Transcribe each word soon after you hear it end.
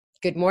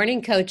Good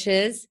morning,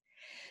 coaches.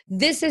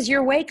 This is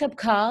your wake-up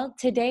call.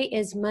 Today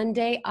is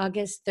Monday,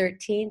 August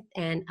 13th,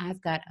 and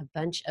I've got a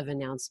bunch of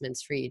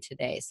announcements for you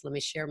today. So let me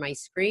share my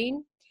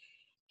screen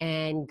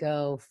and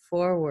go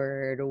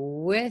forward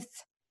with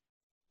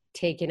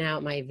taking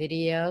out my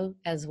video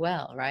as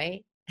well,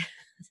 right?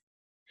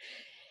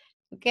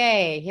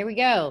 Okay, here we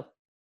go.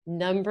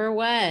 Number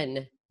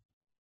one,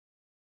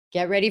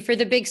 get ready for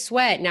the big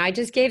sweat. Now, I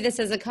just gave this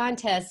as a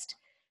contest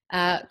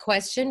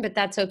question, but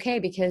that's okay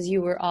because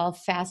you were all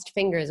fast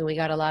fingers and we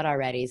got a lot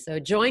already. So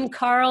join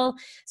Carl,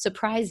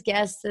 surprise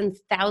guests, and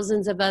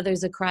thousands of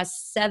others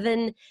across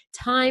 7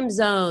 time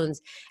zones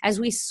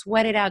as we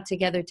sweat it out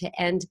together to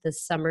end the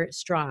summer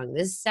strong.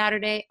 This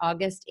Saturday,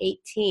 August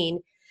 18,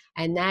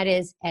 and that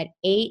is at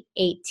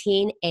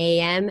 8:18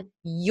 a.m.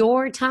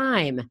 your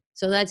time.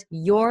 So that's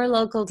your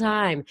local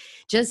time.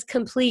 Just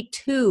complete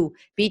 2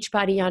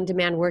 Beachbody On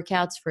Demand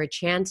workouts for a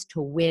chance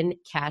to win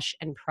cash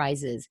and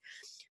prizes.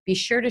 Be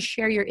sure to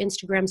share your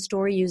Instagram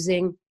story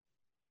using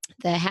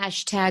the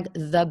hashtag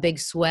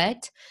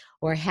 #TheBigSweat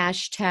or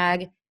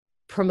hashtag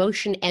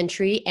promotion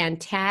entry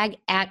and tag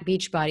at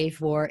Beachbody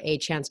for a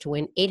chance to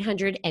win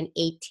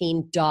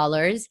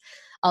 $818.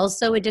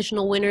 Also,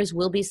 additional winners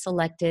will be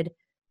selected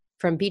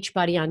from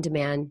Beachbody On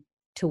Demand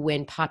to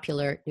win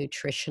popular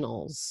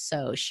nutritionals.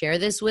 So share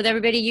this with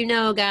everybody you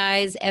know,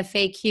 guys.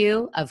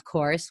 FAQ, of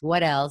course.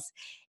 What else?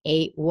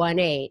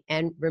 818.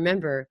 And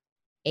remember,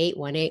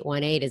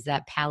 81818 is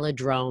that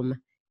palindrome,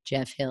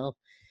 Jeff Hill.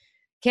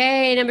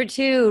 Okay, number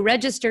 2,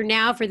 register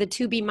now for the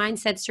 2B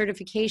Mindset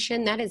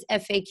certification. That is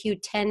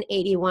FAQ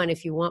 1081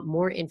 if you want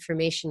more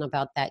information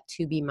about that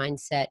 2B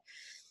Mindset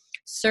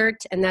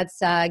cert. And that's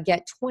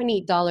get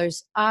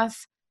 $20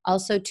 off.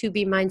 Also,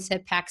 2B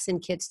Mindset packs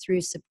and kits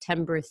through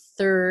September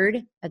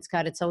 3rd. That's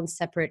got its own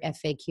separate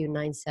FAQ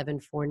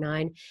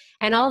 9749.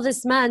 And all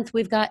this month,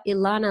 we've got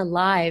Ilana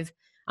live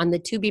on the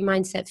 2B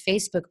Mindset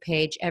Facebook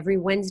page every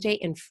Wednesday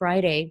and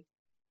Friday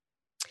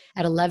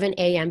at 11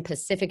 a.m.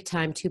 Pacific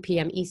time, 2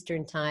 p.m.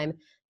 Eastern time.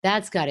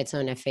 That's got its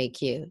own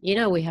FAQ. You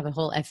know, we have a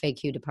whole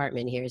FAQ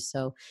department here,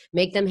 so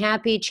make them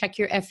happy. Check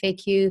your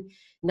FAQ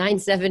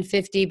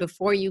 9750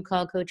 before you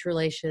call Coach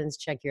Relations.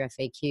 Check your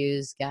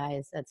FAQs,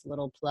 guys. That's a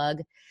little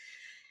plug.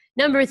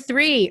 Number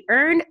 3,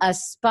 earn a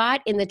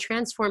spot in the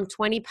Transform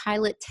 20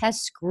 pilot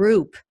test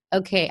group.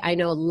 Okay, I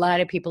know a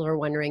lot of people are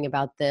wondering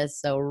about this,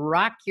 so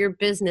rock your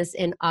business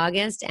in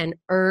August and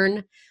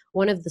earn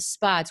one of the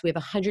spots. We have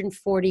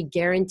 140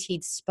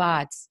 guaranteed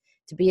spots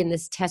to be in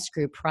this test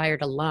group prior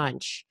to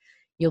launch.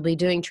 You'll be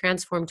doing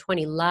Transform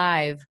 20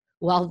 live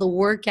while the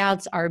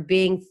workouts are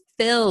being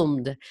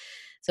filmed.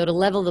 So to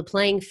level the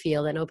playing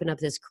field and open up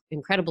this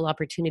incredible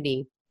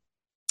opportunity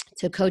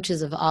to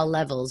coaches of all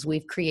levels,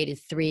 we've created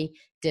 3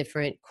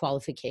 different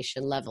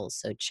qualification levels.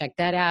 So check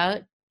that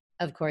out,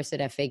 of course, at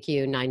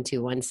FAQ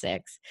 9216.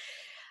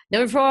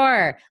 Number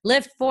 4,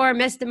 Lift 4,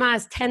 Mes de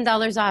Mas,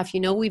 $10 off. You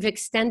know, we've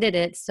extended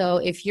it. So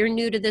if you're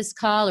new to this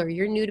call or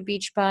you're new to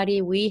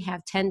Beachbody, we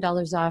have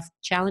 $10 off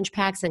challenge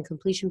packs and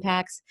completion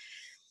packs.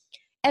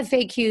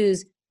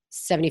 FAQs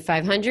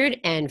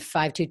 7500 and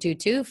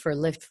 5222 for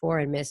Lift 4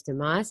 and Mes de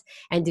Mas.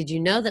 And did you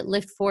know that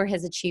Lift 4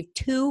 has achieved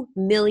 2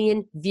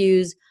 million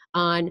views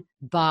on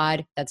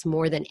BOD? That's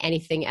more than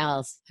anything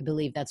else. I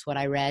believe that's what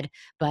I read,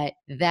 but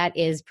that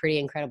is pretty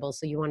incredible.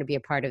 So you want to be a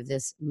part of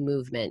this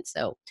movement.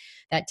 So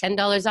that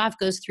 $10 off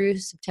goes through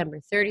September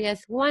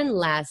 30th. One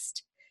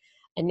last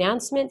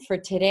announcement for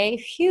today.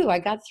 Phew, I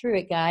got through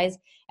it, guys.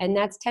 And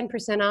that's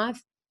 10%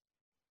 off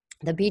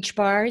the beach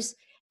bars.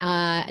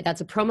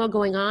 That's a promo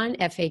going on,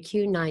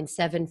 FAQ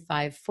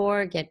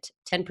 9754. Get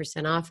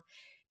 10% off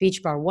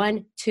Beach Bar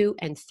 1, 2,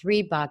 and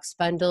 3 box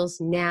bundles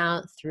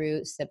now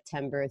through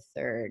September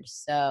 3rd.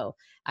 So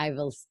I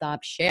will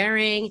stop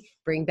sharing,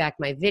 bring back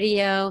my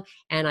video,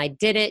 and I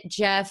did it,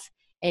 Jeff,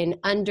 in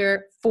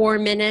under 4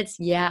 minutes.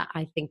 Yeah,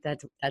 I think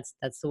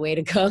that's the way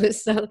to go.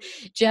 So,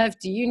 Jeff,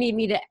 do you need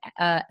me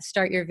to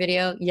start your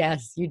video?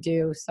 Yes, you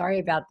do. Sorry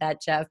about that,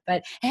 Jeff.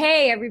 But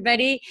hey,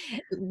 everybody,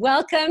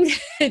 welcome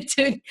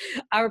to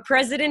our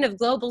president of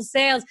global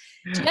sales,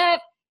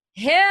 Jeff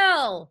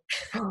Hill.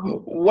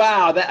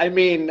 Wow, I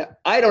mean,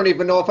 I don't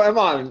even know if I'm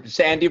on,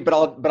 Sandy,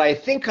 but I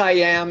think I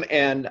am,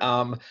 and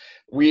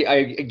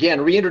I again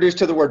reintroduced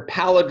to the word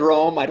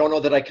palindrome. I don't know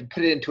that I could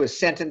put it into a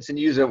sentence and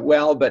use it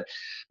well, but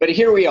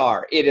here we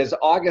are. It is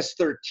August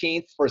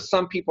 13th. For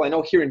some people, I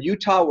know here in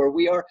Utah where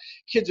we are,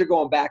 kids are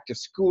going back to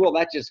school.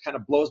 That just kind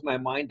of blows my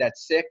mind.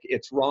 That's sick.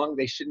 It's wrong.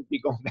 They shouldn't be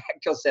going back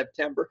till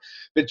September.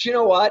 But you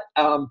know what?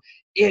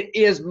 It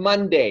is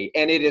Monday,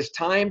 and it is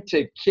time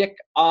to kick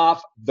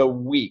off the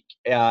week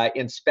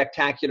in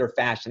spectacular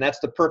fashion. That's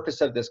the purpose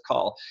of this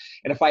call.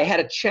 And if I had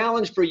a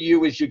challenge for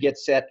you as you get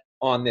set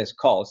on this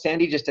call,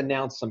 Sandy just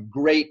announced some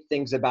great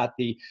things about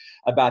the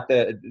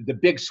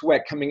big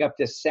sweat coming up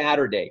this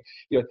Saturday.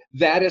 You know,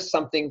 that is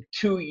something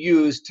to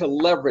use, to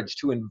leverage,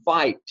 to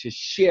invite, to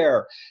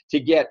share,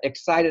 to get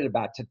excited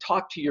about, to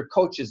talk to your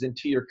coaches and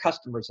to your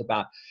customers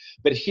about.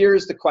 But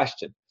here's the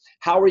question.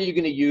 How are you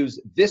going to use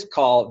this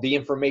call, the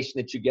information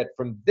that you get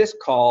from this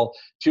call,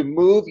 to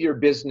move your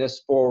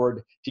business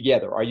forward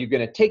together? Are you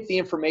going to take the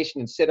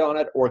information and sit on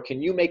it, or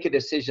can you make a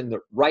decision that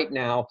right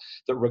now,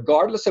 that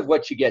regardless of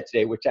what you get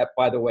today, which that,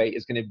 by the way,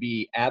 is going to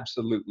be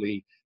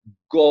absolutely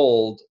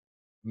gold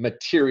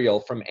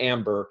material from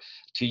Amber,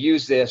 to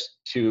use this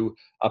to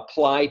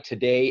apply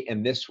today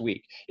and this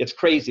week? It's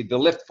crazy. The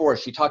Lift 4,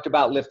 she talked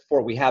about Lift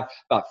 4. We have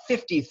about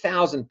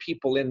 50,000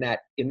 people in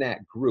that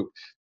group.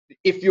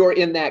 If you're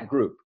in that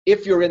group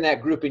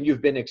and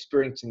you've been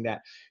experiencing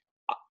that,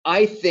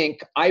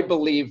 I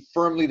believe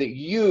firmly that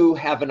you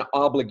have an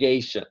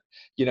obligation,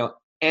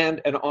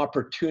 and an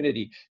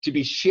opportunity to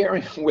be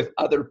sharing with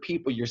other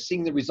people. You're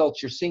seeing the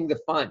results, you're seeing the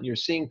fun, you're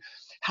seeing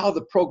how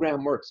the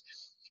program works.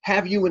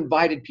 Have you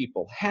invited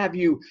people? Have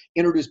you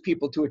introduced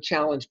people to a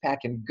challenge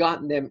pack and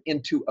gotten them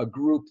into a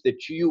group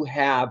that you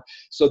have,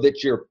 so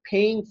that you're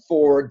paying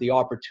forward the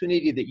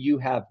opportunity that you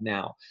have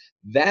now?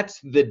 That's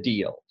the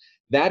deal.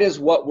 That is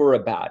what we're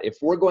about. If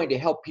we're going to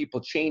help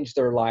people change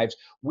their lives,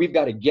 we've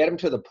got to get them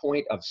to the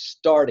point of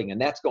starting.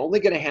 And that's only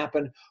going to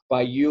happen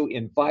by you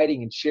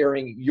inviting and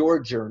sharing your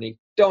journey.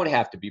 Don't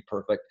have to be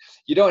perfect.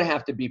 You don't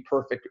have to be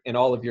perfect in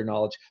all of your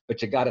knowledge,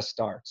 but you got to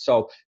start.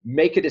 So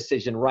make a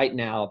decision right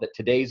now that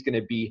today's going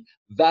to be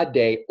the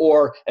day,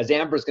 or as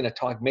Amber's going to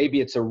talk,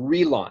 maybe it's a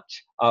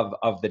relaunch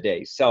of the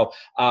day. So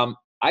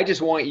I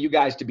just want you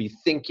guys to be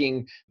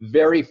thinking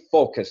very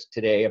focused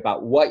today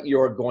about what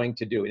you're going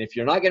to do. And if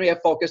you're not going to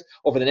get focused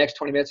over the next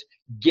 20 minutes,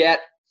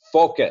 get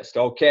focused,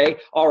 okay?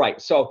 All right,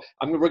 so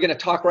we're going to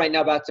talk right now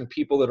about some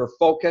people that are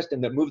focused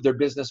and that moved their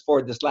business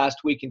forward this last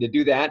week. And to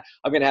do that,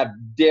 I'm going to have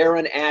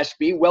Darren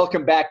Ashby.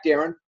 Welcome back,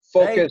 Darren.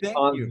 Focus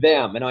on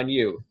them and on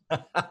you.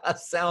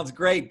 Sounds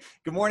great.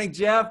 Good morning,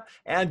 Jeff,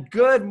 and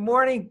good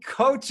morning,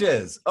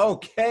 coaches.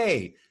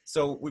 Okay,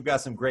 so we've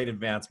got some great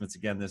advancements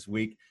again this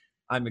week.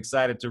 I'm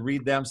excited to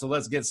read them, so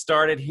let's get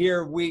started.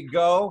 Here we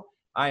go.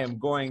 I am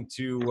going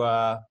to,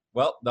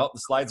 the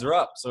slides are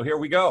up, so here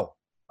we go.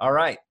 All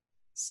right,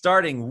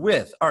 starting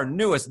with our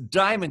newest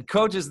Diamond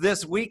coaches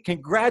this week.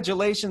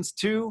 Congratulations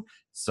to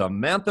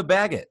Samantha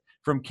Baggett.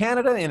 From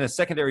Canada in a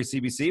secondary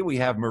CBC, we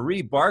have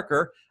Marie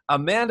Barker,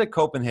 Amanda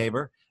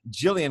Copenhaver,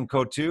 Jillian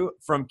Cotu.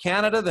 From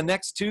Canada, the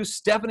next two,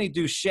 Stephanie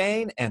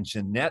Duchesne and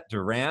Jeanette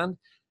Durand.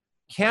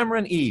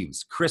 Cameron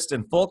Eves,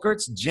 Kristen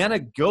Folkerts, Jenna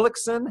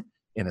Gullickson.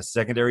 In a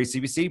secondary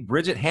CBC,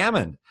 Bridget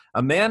Hammond,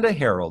 Amanda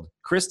Harold,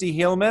 Christy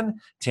Hillman,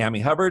 Tammy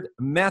Hubbard,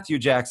 Matthew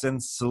Jackson,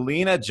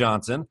 Selena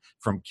Johnson.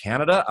 From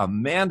Canada,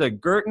 Amanda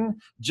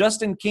Girton,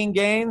 Justin King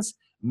Gaines,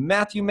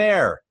 Matthew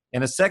Mayer.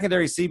 In a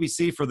secondary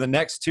CBC for the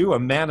next two,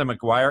 Amanda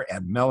McGuire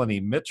and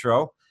Melanie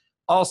Mitro.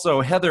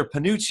 Also, Heather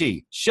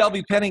Panucci,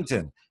 Shelby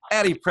Pennington,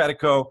 Addie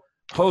Pretico,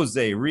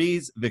 Jose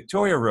Rees,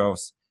 Victoria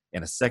Rose.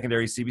 In a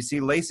secondary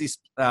CBC, Lacey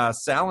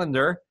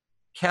Salander,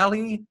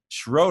 Callie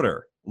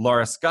Schroeder,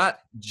 Laura Scott,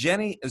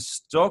 Jenny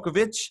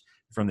Stokovich.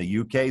 From the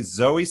UK,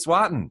 Zoe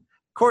Swatton,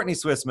 Courtney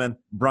Swissman,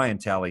 Brian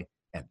Talley,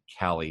 and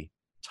Callie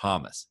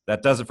Thomas.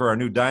 That does it for our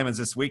new Diamonds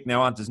this week.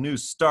 Now on to new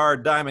Star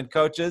Diamond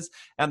coaches.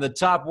 And the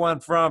top one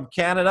from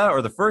Canada,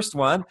 or the first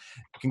one,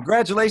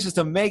 congratulations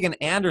to Megan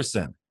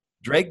Anderson.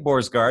 Drake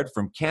Borsgaard.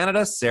 From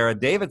Canada, Sarah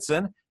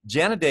Davidson,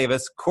 Jana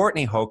Davis,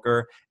 Courtney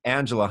Hoker,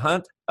 Angela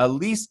Hunt,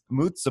 Elise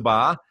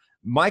Mutsaba,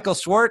 Michael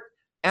Schwart,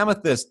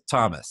 Amethyst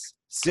Thomas,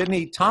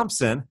 Sydney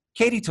Thompson,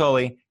 Katie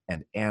Tolley,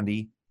 and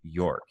Andy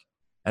York.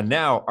 And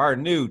now our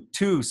new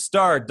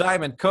 2-star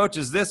Diamond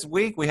coaches this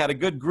week. We had a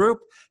good group.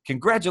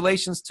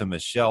 Congratulations to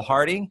Michelle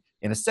Harding.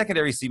 In a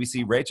secondary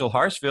CBC, Rachel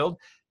Harshfield,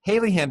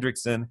 Haley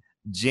Hendrickson,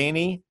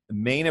 Janie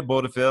Mayna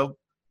Bodefeld,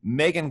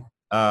 Megan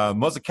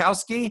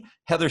Mozakowski,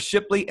 Heather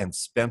Shipley, and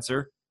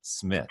Spencer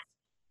Smith.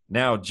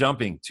 Now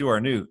jumping to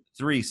our new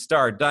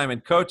 3-star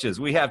Diamond coaches.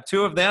 We have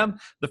two of them.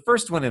 The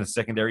first one in a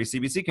secondary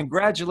CBC.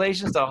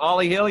 Congratulations to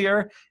Holly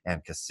Hillier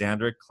and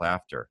Cassandra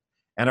Clafter.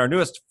 And our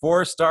newest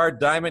 4-star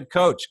Diamond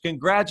coach.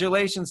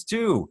 Congratulations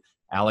to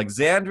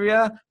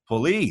Alexandria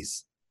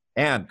Police.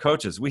 And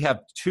coaches, we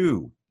have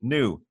two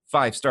new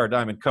 5-star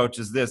Diamond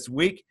coaches this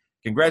week.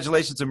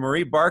 Congratulations to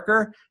Marie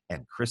Barker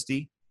and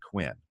Christy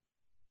Quinn.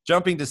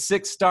 Jumping to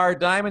 6-star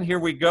Diamond, here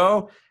we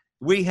go.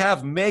 We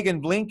have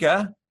Megan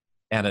Blinka.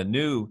 And a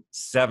new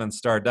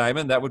 7-star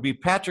Diamond, that would be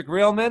Patrick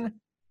Reelman.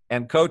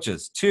 And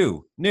coaches,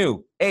 two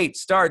new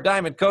 8-star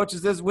Diamond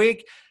coaches this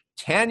week,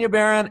 Tanya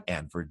Barron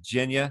and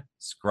Virginia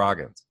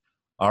Scroggins.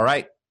 All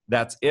right,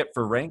 that's it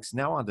for ranks.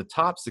 Now on to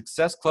top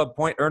Success Club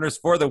point earners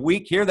for the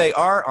week. Here they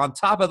are on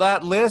top of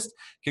that list.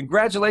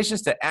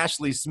 Congratulations to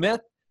Ashley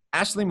Smith,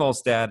 Ashley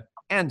Molstad,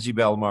 Angie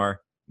Belmar,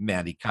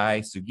 Mandy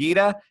Kai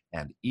Sugita,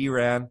 and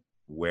Iran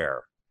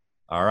Ware.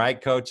 All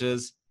right,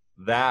 coaches.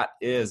 That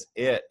is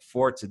it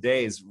for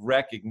today's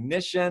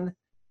recognition.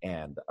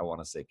 And I want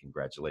to say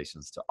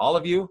congratulations to all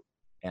of you.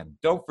 And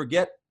don't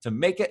forget to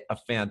make it a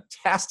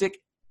fantastic,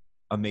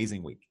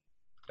 amazing week.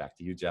 Back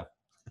to you, Jeff.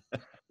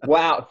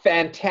 Wow,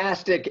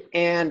 fantastic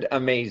and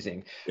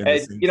amazing. So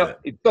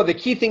the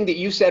key thing that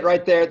you said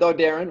right there, though,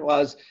 Darren,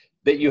 was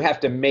that you have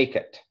to make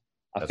it.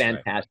 a That's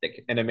right.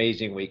 fantastic and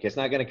amazing week. It's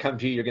not going to come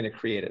to you. You're going to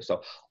create it.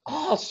 So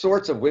all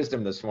sorts of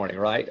wisdom this morning,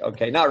 right?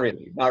 Okay. Not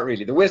really. Not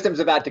really. The wisdom's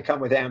about to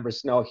come with Amber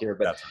Snow here,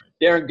 but That's right.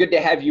 Darren, good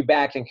to have you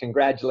back, and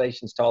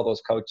congratulations to all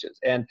those coaches.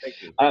 And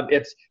Thank you.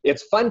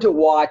 it's fun to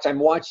watch. I'm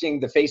watching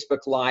the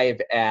Facebook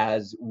Live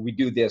as we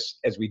do this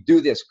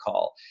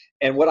call.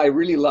 And what I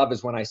really love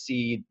is when I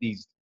see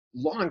these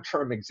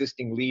long-term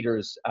existing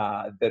leaders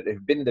that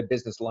have been in the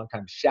business a long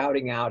time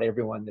shouting out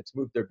everyone that's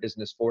moved their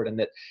business forward, and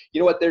that, you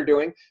know what they're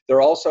doing?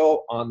 They're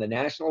also on the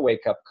national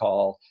wake-up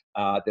call.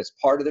 That's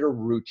part of their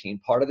routine,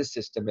 part of the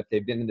system. If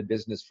they've been in the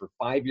business for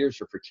 5 years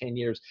or for 10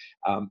 years,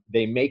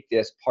 they make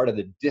this part of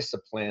the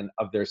discipline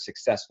of their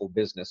successful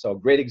business. So a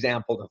great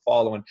example to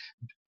follow, and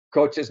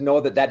coaches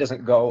know that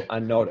doesn't go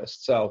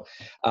unnoticed. So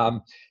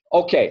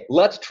okay,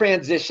 let's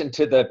transition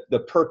to the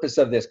purpose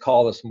of this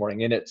call this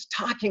morning. And it's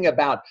talking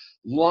about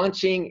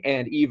launching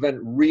and even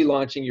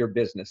relaunching your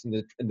business.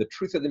 And the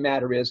truth of the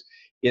matter is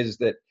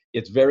that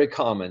it's very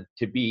common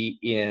to be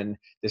in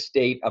the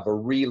state of a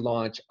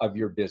relaunch of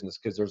your business,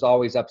 because there's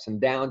always ups and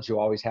downs. You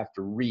always have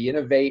to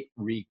re-innovate,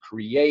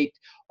 recreate,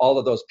 all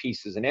of those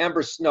pieces. And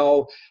Amber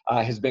Snow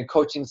has been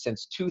coaching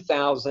since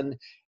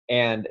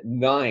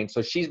 2009.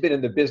 So she's been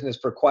in the business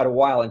for quite a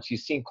while, and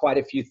she's seen quite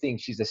a few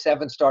things. She's a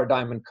 7-star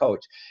diamond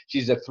coach.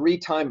 She's a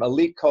 3-time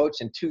elite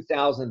coach. In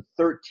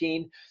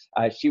 2013,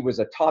 she was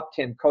a top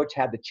 10 coach,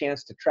 had the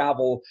chance to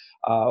travel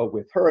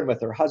with her and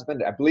with her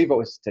husband. I believe it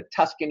was to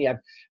Tuscany. I've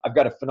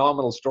got a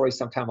phenomenal story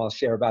sometime I'll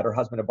share about her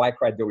husband, a bike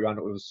ride that we were on.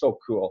 It was so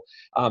cool.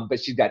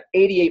 But she's got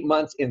 88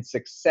 months in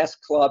Success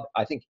Club.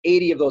 I think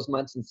 80 of those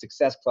months in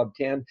Success Club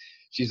 10.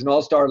 She's an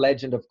all-star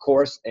legend, of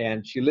course,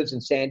 and she lives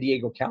in San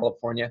Diego,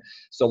 California.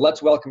 So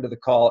let's welcome to the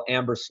call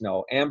Amber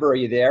Snow. Amber, are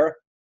you there?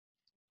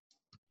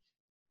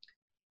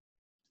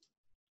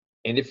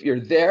 And if you're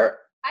there,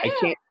 I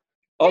can't.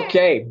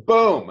 Okay,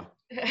 boom.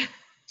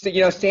 So, you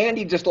know,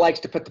 Sandy just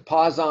likes to put the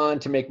pause on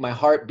to make my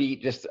heart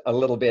beat just a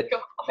little bit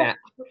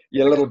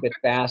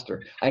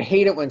faster. I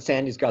hate it when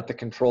Sandy's got the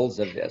controls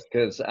of this,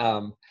 because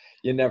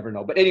you never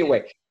know. But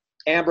anyway,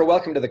 Amber,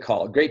 welcome to the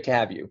call. Great to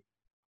have you.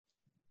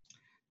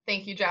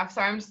 Thank you, Jeff.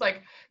 Sorry, I'm just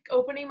like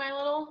opening my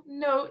little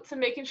notes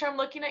and making sure I'm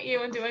looking at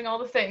you and doing all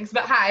the things.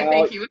 But hi,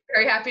 thank you.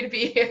 Very happy to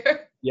be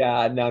here.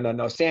 Yeah,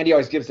 no. Sandy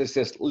always gives us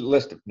this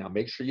list of, now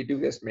make sure you do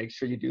this, make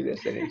sure you do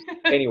this. And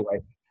anyway,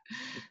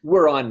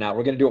 we're on now.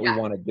 We're going to do what we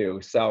want to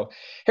do. So,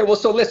 hey, well,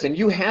 so listen,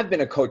 you have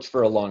been a coach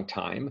for a long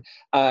time.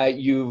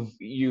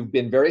 You've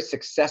been very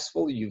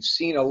successful. You've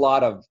seen a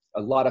lot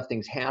of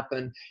things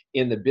happen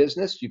in the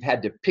business. You've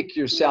had to pick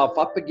yourself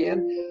up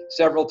again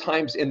several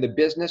times in the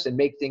business and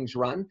make things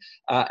run.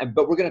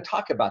 But we're going to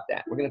talk about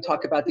that. We're going to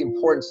talk about the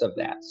importance of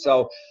that.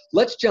 So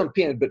let's jump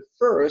in. But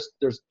first,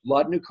 there's a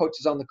lot of new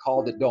coaches on the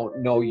call that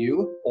don't know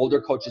you.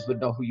 Older coaches would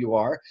know who you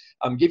are.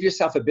 Give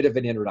yourself a bit of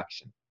an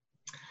introduction.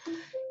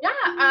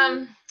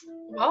 Yeah.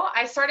 Well,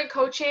 I started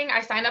coaching.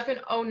 I signed up in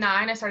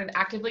 2009. I started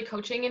actively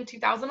coaching in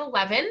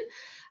 2011.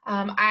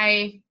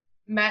 I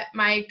met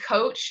my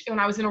coach when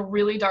I was in a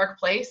really dark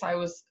place. I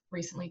was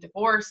recently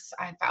divorced.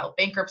 I had filed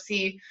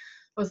bankruptcy,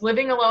 was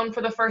living alone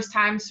for the first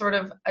time, sort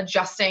of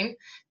adjusting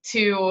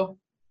to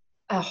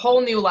a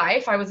whole new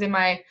life. I was in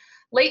my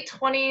late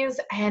 20s,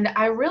 and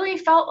I really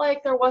felt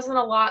like there wasn't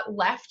a lot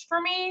left for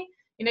me.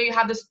 You know, you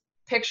have this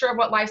picture of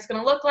what life's going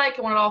to look like,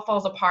 and when it all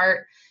falls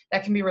apart,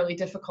 that can be really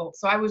difficult.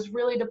 So I was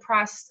really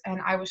depressed, and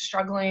I was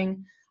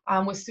struggling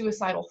with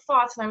suicidal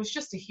thoughts, and I was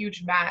just a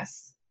huge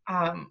mess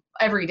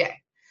every day.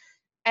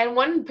 And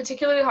one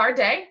particularly hard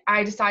day,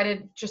 I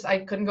decided I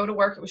couldn't go to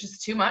work. It was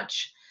just too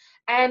much.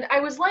 And I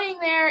was laying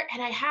there,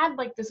 and I had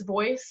like this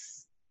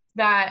voice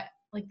that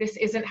like, this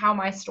isn't how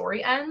my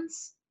story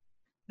ends.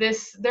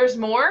 There's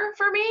more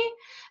for me.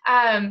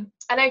 And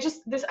I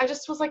just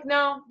was like,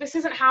 no, this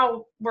isn't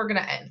how we're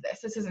going to end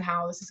this. This isn't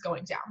how this is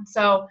going down.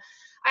 So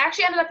I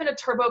actually ended up in a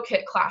Turbo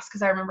Kit class,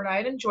 because I remembered I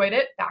had enjoyed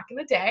it back in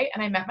the day,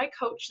 and I met my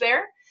coach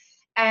there.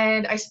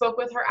 And I spoke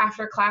with her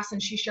after class,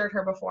 and she shared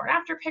her before and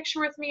after picture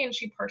with me, and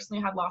she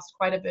personally had lost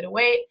quite a bit of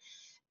weight.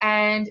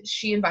 And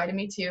she invited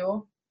me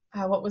to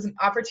what was an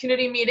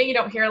opportunity meeting. You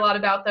don't hear a lot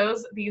about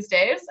those these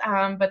days,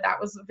 but that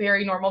was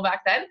very normal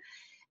back then.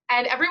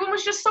 And everyone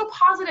was just so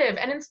positive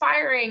and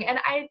inspiring. And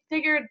I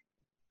figured,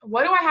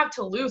 what do I have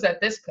to lose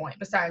at this point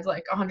besides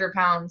like 100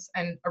 pounds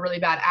and a really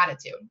bad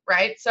attitude,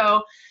 right?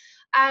 So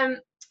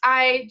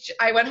I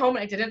went home,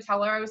 and I didn't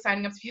tell her I was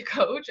signing up to be a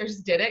coach. I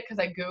just did it because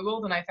I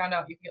Googled, and I found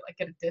out you could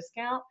get a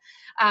discount.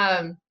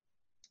 And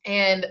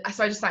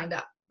so I just signed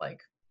up.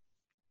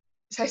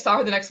 So I saw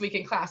her the next week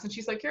in class, and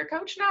she's like, "You're a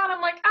coach now?" And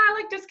I'm like, "I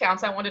like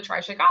discounts. I wanted to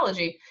try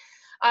Shakeology."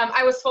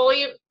 I was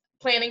fully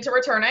planning to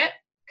return it,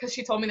 because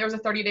she told me there was a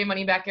 30-day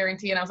money back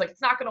guarantee, and I was like,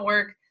 it's not going to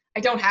work. I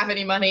don't have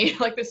any money.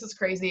 Like, this is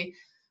crazy.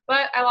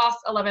 But I lost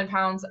 11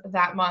 pounds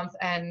that month,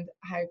 and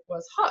I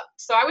was hooked.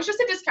 So I was just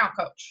a discount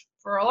coach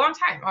for a long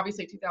time,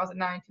 obviously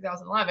 2009,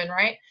 2011,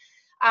 right?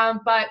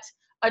 But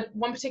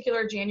one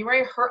particular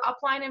January, her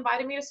upline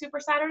invited me to Super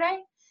Saturday,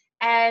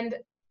 and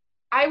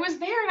I was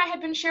there, and I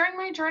had been sharing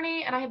my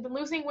journey, and I had been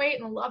losing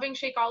weight and loving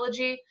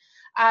Shakeology.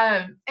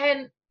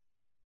 And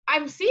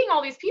I'm seeing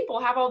all these people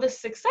have all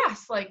this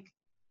success, like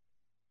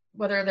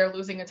whether they're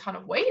losing a ton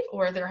of weight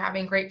or they're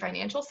having great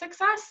financial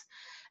success.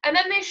 And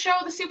then they show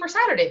the Super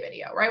Saturday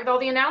video, right, with all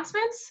the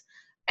announcements.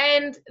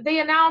 And they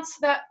announce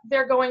that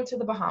they're going to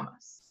the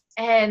Bahamas.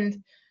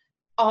 And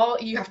all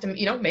you have to,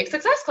 make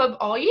Success Club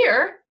all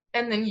year,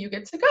 and then you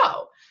get to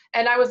go.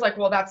 And I was like,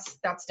 well, that's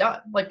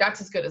done. Like,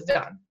 that's as good as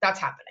done. That's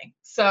happening.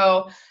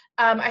 So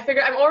I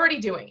figured I'm already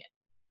doing it.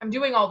 I'm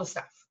doing all the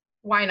stuff.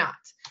 Why not?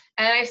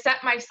 And I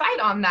set my sight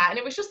on that. And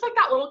it was just like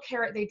that little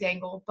carrot they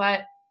dangle.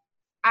 But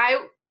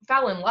I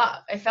fell in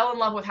love. I fell in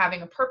love with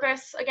having a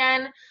purpose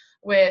again,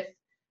 with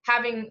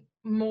having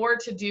more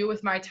to do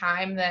with my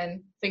time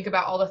than think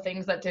about all the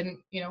things that didn't,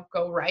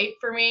 go right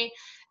for me,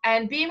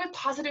 and being with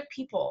positive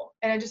people.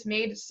 And it just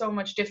made so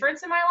much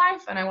difference in my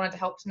life. And I wanted to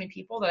help so many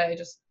people that I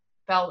just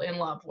fell in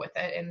love with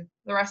it. And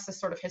the rest is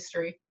sort of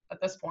history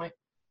at this point.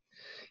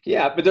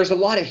 Yeah, but there's a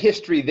lot of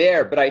history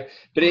there. But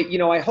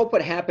I hope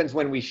what happens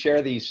when we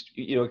share these,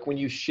 when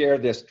you share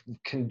this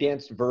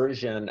condensed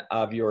version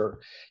of your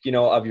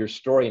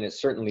story, and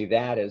it's certainly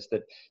that, is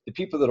that the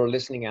people that are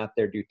listening out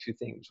there do two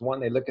things. One,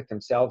 they look at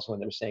themselves when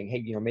they're saying,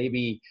 hey,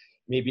 maybe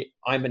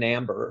I'm an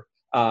Amber,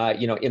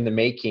 in the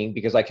making,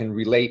 because I can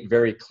relate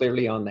very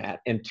clearly on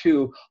that. And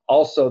two,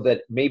 also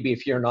that maybe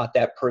if you're not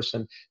that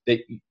person, that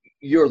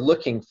you're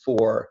looking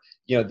for,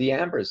 the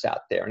Ambers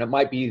out there. And it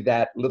might be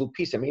that little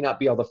piece. It may not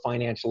be all the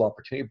financial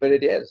opportunity, but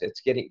it is. It's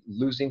getting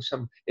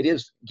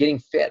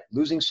fit,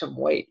 losing some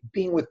weight,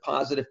 being with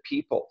positive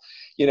people,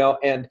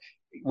 and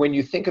when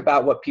you think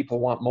about what people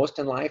want most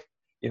in life,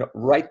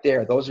 right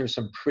there, those are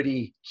some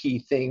pretty key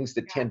things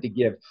that tend to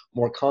give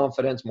more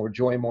confidence, more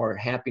joy, more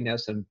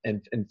happiness,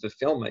 and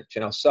fulfillment,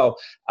 So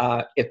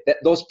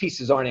those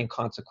pieces aren't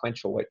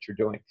inconsequential, what you're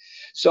doing.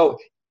 So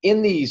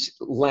in these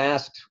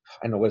last,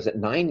 I don't know, was it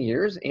 9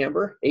 years,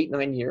 Amber?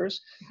 8-9 years,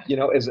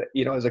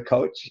 as a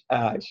coach,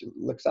 she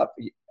looks up,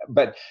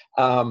 but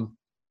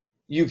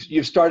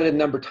you've started a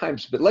number of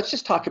times, but let's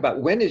just talk about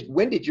when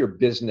did your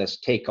business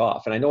take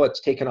off? And I know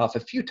it's taken off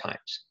a few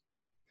times.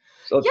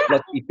 So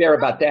let's be fair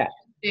about that.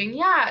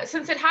 Yeah,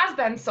 since it has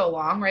been so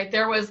long, right?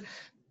 There was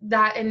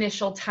that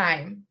initial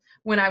time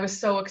when I was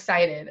so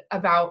excited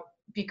about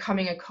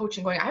becoming a coach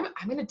and going, I'm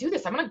going to do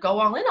this. I'm going to go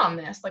all in on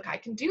this. Like, I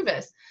can do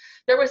this.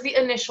 There was the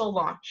initial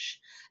launch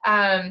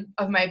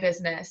of my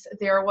business.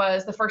 There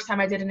was the first time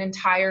I did an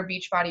entire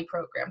Beachbody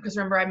program, because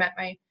remember, I met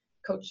my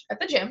coach at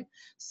the gym.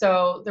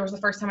 So there was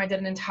the first time I did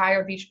an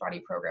entire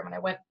Beachbody program, and I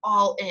went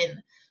all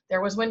in.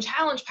 There was when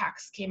challenge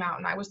packs came out,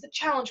 and I was the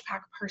challenge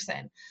pack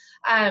person.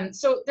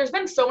 So there's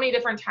been so many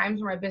different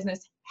times where my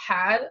business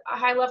had a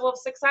high level of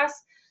success.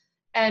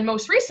 And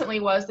most recently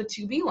was the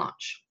 2B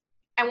launch.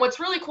 And what's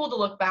really cool to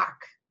look back,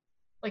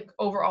 like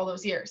over all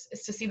those years,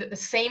 is to see that the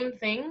same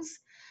things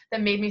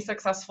that made me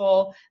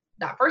successful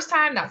that first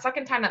time, that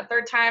second time, that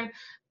third time,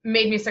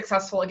 made me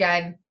successful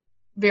again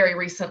very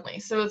recently.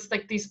 So it's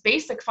like these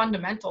basic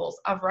fundamentals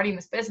of running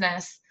this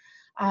business,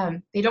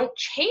 they don't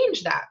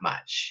change that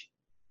much,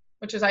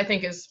 which I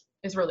think is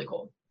really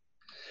cool.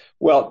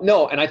 Well,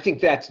 no, and I think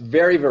that's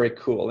very, very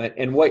cool.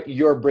 And what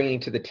you're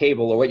bringing to the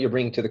table, or what you're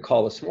bringing to the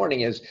call this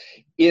morning,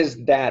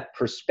 is that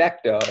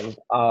perspective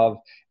of,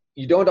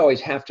 you don't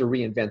always have to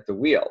reinvent the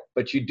wheel,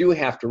 but you do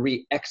have to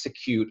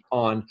re-execute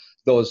on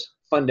those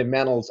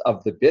fundamentals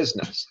of the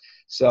business.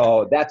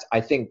 So that's, I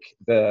think,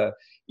 the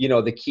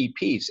key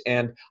piece.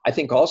 And I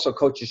think also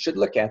coaches should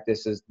look at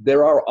this as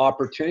there are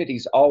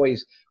opportunities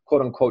always,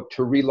 quote unquote,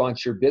 to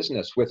relaunch your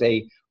business with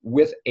a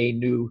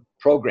new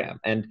program.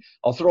 And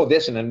I'll throw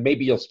this in, and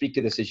maybe you'll speak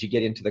to this as you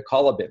get into the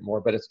call a bit more,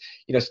 but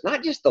it's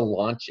not just the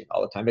launching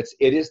all the time.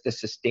 It is the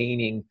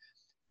sustaining,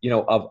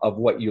 of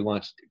what you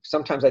launched.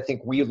 Sometimes I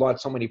think we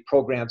launch so many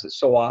programs that's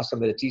so awesome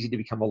that it's easy to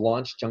become a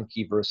launch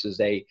junkie versus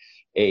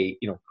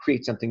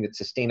create something that's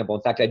sustainable.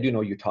 In fact, I do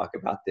know you talk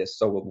about this,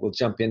 so we'll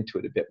jump into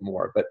it a bit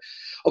more. But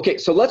okay,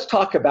 so let's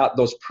talk about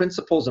those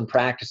principles and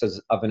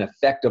practices of an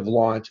effective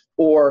launch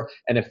or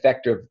an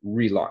effective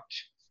relaunch.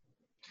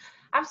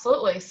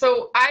 Absolutely.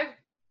 So I've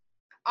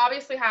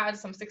obviously had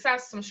some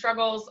success, some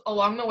struggles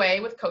along the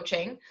way with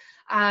coaching.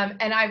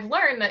 And I've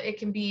learned that it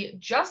can be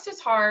just as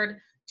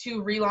hard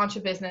to relaunch a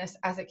business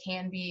as it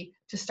can be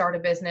to start a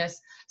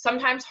business.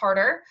 Sometimes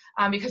harder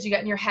because you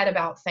get in your head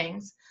about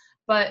things,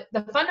 but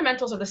the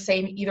fundamentals are the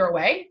same either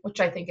way, which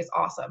I think is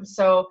awesome.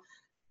 So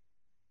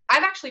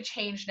I've actually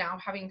changed now,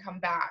 having come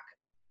back,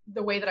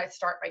 the way that I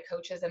start my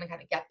coaches and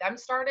kind of get them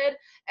started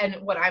and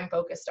what I'm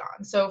focused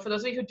on. So for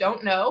those of you who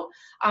don't know,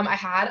 I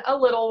had a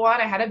little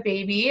one. I had a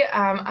baby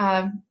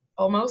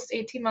almost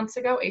 18 months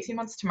ago, 18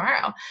 months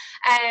tomorrow.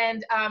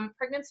 And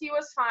pregnancy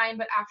was fine,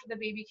 but after the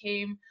baby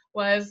came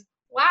was,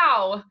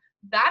 wow,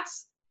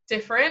 that's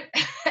different.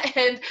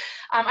 And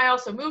I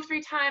also moved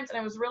 3 times, and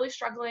I was really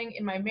struggling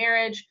in my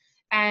marriage,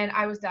 and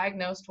I was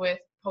diagnosed with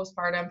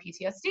postpartum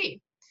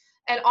PTSD.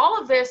 And all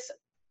of this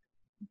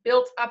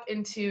built up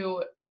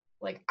into,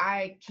 like,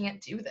 I can't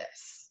do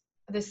this.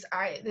 This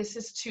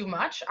is too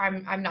much.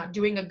 I'm not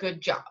doing a good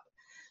job.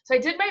 So I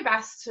did my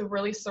best to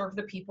really serve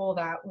the people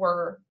that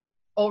were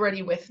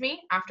already with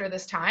me after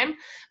this time,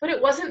 but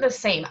it wasn't the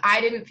same. I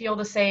didn't feel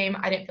the same.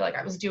 I didn't feel like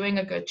I was doing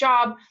a good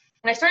job.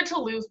 And I started to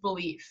lose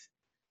belief,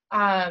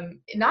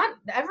 not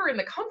ever in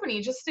the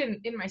company, just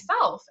in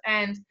myself.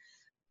 And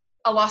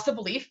a loss of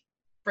belief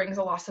brings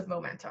a loss of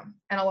momentum,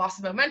 and a loss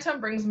of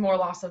momentum brings more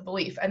loss of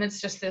belief. And it's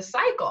just this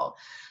cycle.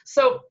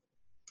 So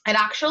I'd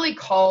actually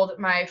called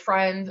my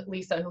friend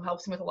Lisa, who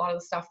helps me with a lot of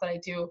the stuff that I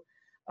do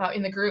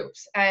in the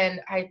groups.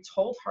 And I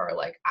told her,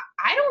 like,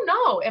 I don't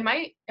know, am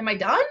I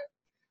done?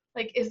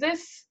 Like,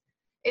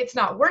 it's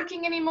not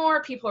working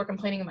anymore. People are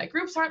complaining that my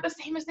groups aren't the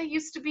same as they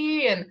used to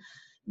be. And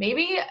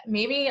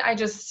maybe I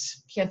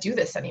just can't do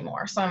this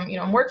anymore. So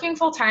I'm working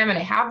full time, and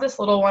I have this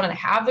little one, and I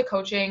have the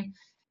coaching,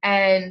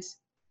 and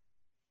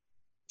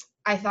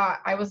I thought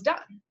I was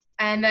done.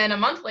 And then a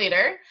month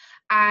later,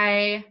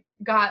 I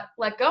got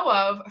let go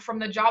of from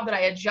the job that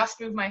I had just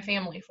moved my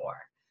family for.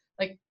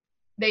 Like,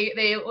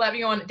 they let me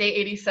go on day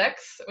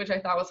 86, which I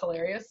thought was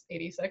hilarious,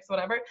 86,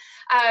 whatever.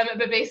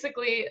 But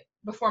basically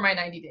before my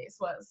 90 days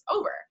was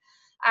over.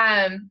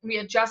 We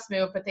had just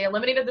moved, but they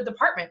eliminated the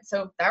department.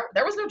 So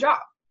there was no job.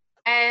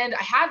 And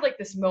I had like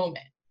this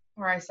moment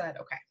where I said,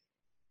 okay,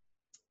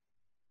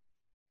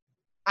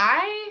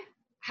 I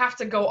have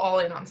to go all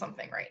in on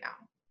something right now.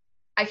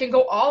 I can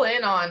go all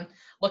in on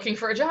looking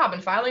for a job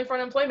and filing for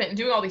unemployment and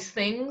doing all these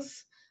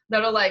things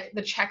that are like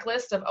the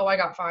checklist of, oh, I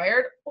got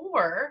fired,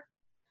 or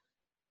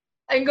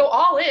I can go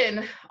all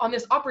in on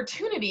this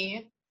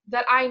opportunity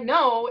that I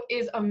know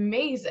is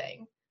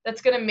amazing,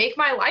 that's going to make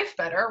my life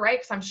better, right?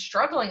 Because I'm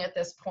struggling at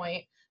this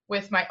point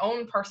with my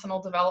own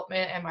personal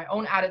development and my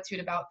own attitude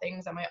about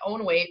things and my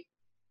own weight.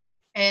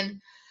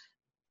 And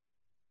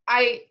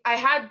I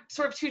had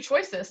sort of two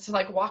choices, to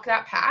like walk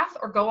that path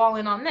or go all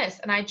in on this.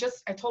 And I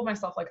told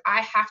myself, like,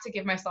 I have to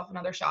give myself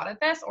another shot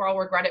at this or I'll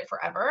regret it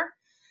forever.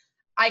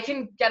 I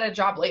can get a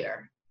job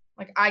later.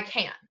 Like, I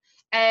can.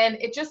 And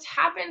it just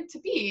happened to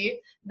be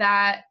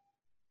that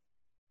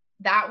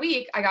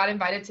week I got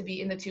invited to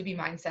be in the 2B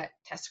Mindset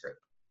test group.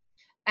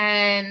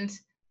 And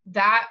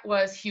that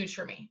was huge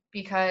for me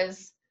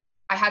because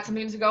I had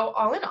something to go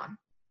all in on,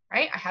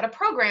 right? I had a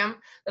program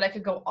that I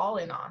could go all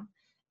in on.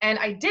 And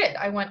I did.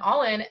 I went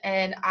all in,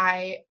 and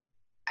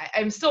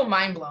I'm still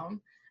mind blown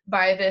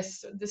by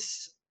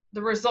the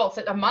results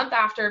that 2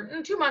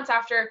 months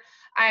after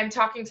I'm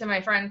talking to my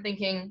friend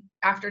thinking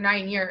after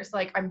 9 years,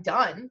 like, I'm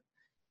done.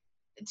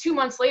 2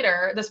 months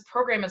later, this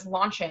program is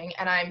launching,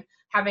 and I'm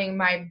having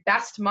my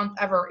best month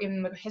ever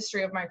in the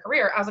history of my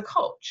career as a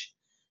coach.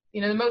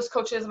 The most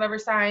coaches I've ever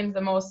signed,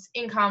 the most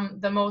income,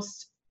 the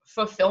most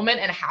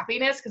fulfillment and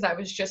happiness, because I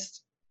was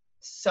just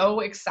so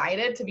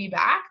excited to be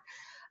back.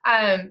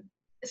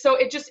 So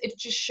it just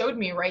showed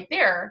me right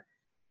there,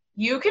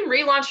 you can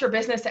relaunch your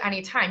business at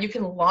any time. You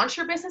can launch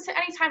your business at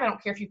any time. I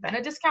don't care if you've been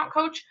a discount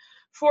coach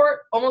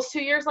for almost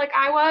 2 years like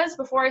I was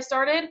before I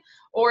started,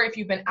 or if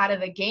you've been out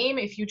of the game,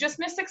 if you just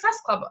missed Success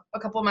Club a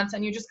couple months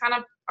and you just kind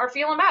of are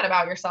feeling bad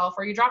about yourself,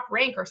 or you dropped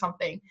rank or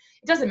something.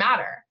 It doesn't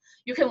matter.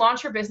 You can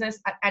launch your business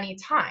at any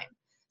time.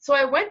 So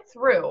I went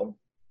through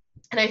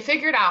and I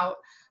figured out,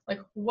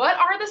 like, what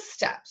are the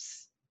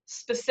steps,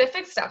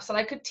 specific steps that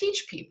I could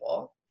teach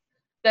people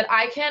that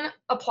I can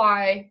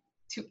apply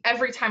to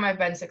every time I've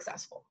been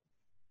successful.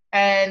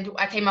 And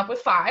I came up with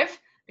 5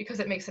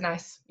 because it makes a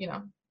nice,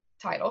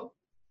 title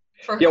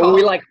for a call. Well,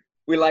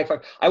 we like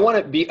 5. I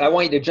want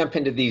you to jump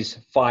into these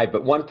 5,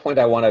 but one point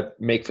I want to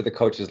make for the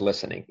coaches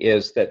listening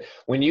is that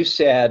when you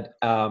said,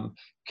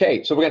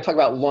 okay, so we're going to talk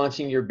about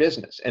launching your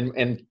business,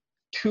 and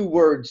 2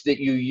 words that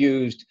you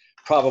used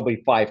probably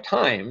 5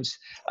 times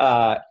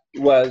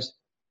was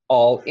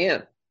all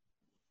in.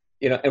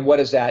 And what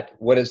does that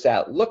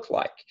look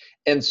like?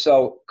 And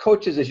so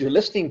coaches, as you're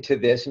listening to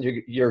this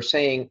and you're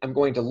saying, I'm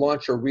going to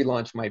launch or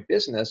relaunch my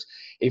business,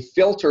 a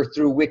filter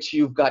through which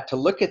you've got to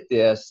look at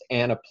this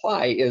and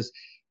apply is,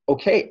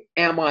 okay,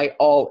 am I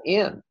all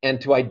in? And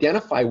to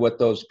identify what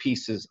those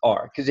pieces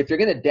are. Because if you're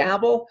going to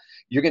dabble,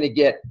 you're going to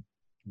get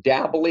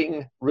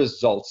dabbling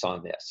results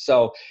on this.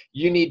 So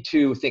you need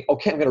to think,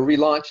 okay, I'm going to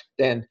relaunch,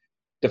 then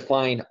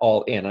define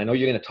all in. I know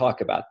you're going to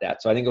talk about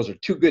that. So I think those are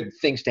 2 good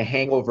things to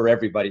hang over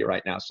everybody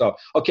right now. So,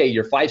 okay,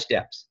 your 5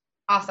 steps.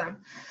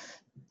 Awesome.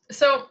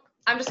 So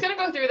I'm just going to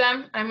go through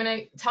them. I'm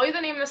going to tell you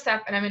the name of the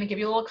step, and I'm going to give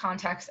you a little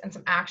context and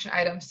some action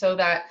items so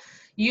that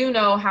you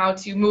know how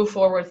to move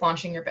forward with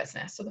launching your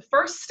business. So the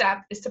first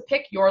step is to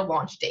pick your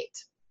launch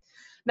date.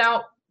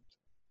 Now,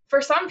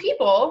 for some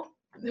people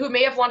who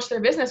may have launched their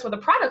business with a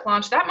product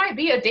launch, that might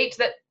be a date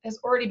that has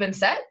already been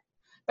set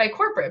by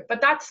corporate,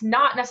 but that's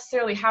not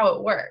necessarily how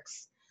it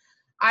works.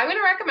 I'm going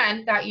to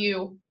recommend that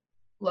you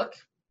look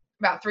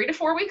about 3 to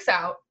 4 weeks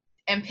out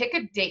and pick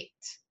a date.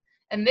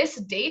 And this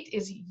date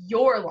is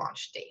your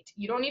launch date.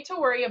 You don't need to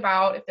worry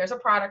about if there's a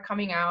product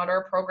coming out or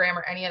a program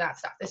or any of that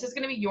stuff. This is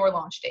going to be your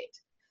launch date.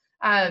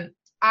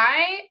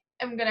 I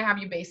am going to have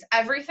you base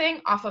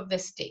everything off of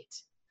this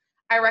date.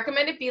 I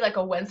recommend it be like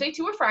a Wednesday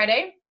to a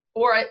Friday,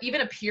 or even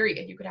a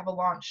period. You could have a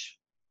launch.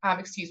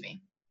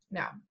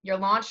 No, your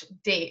launch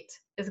date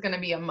is going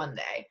to be a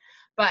Monday,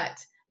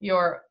 but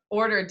your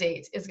order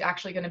date is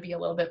actually going to be a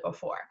little bit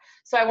before.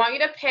 So I want you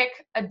to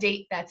pick a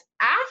date that's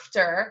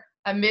after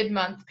a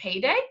mid-month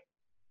payday.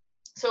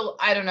 So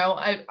I don't know,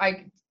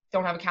 I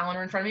don't have a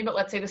calendar in front of me, but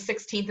let's say the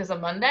 16th is a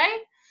Monday.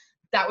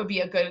 That would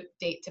be a good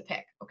date to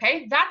pick,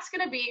 okay? That's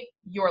gonna be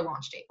your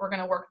launch date. We're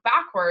gonna work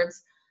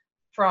backwards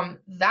from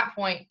that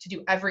point to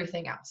do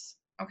everything else,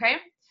 okay?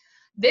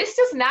 This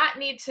does not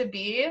need to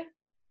be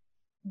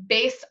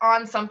based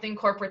on something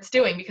corporate's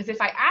doing, because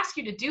if I ask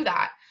you to do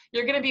that,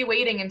 you're gonna be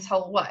waiting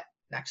until what?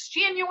 Next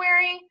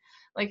January?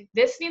 Like,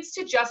 this needs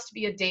to just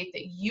be a date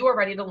that you are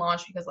ready to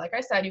launch, because like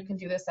I said, you can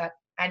do this at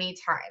any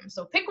time.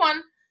 So pick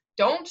one,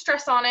 don't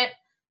stress on it,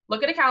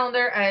 look at a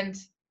calendar, and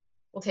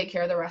we'll take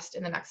care of the rest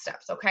in the next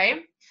steps,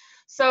 okay?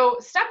 So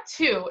step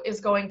 2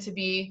 is going to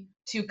be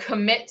to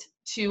commit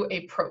to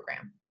a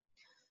program.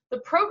 The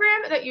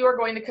program that you are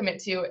going to commit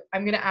to,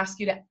 I'm gonna ask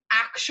you to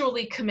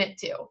actually commit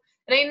to.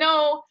 And I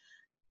know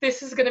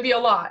this is gonna be a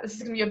lot. This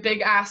is gonna be a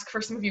big ask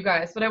for some of you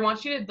guys, but I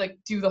want you to like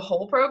do the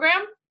whole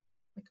program,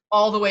 like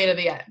all the way to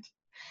the end.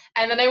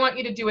 And then I want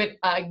you to do it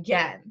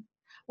again,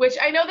 which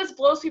I know this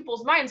blows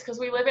people's minds because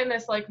we live in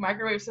this like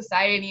microwave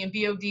society and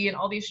BOD and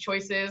all these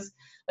choices.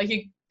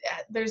 Like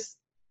there's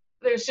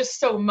just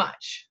so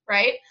much,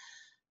 right?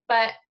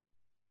 But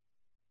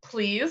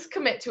please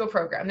commit to a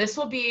program. This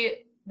will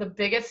be the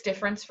biggest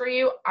difference for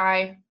you,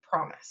 I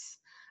promise.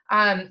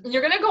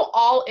 You're gonna go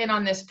all in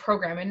on this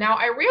program. And now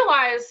I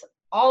realize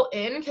all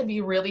in can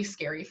be really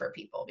scary for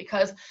people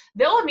because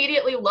they'll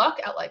immediately look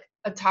at like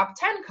a top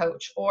 10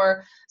 coach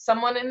or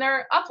someone in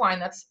their upline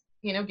that's,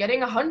 you know, getting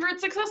 100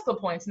 successful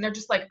points. And they're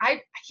just like,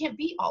 I can't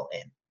be all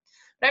in.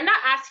 But I'm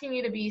not asking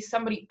you to be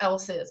somebody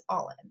else's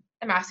all in.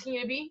 I'm asking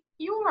you to be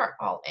your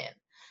all in.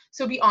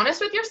 So be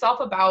honest with yourself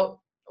about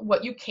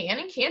what you can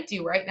and can't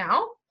do right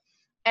now,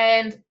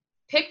 and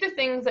pick the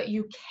things that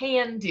you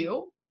can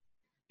do.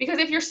 Because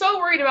if you're so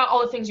worried about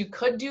all the things you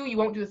could do, you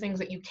won't do the things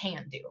that you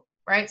can do,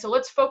 right? So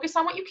let's focus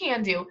on what you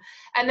can do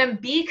and then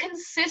be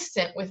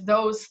consistent with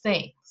those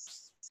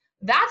things.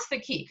 That's the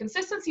key.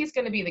 Consistency is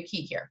going to be the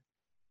key here.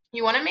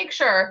 You want to make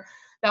sure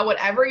that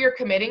whatever you're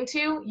committing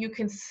to, you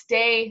can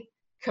stay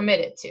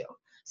committed to.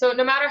 So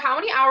no matter how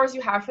many hours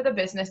you have for the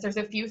business, there's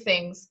a few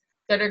things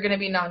that are going to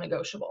be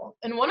non-negotiable.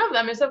 And one of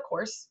them is, of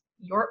course,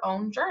 your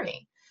own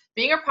journey.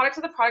 Being a product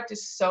of the product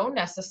is so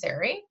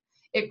necessary.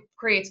 It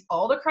creates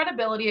all the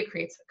credibility. It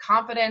creates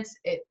confidence.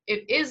 It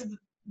is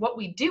what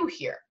we do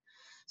here.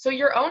 So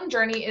your own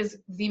journey is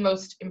the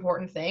most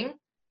important thing,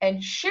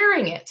 and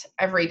sharing it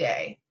every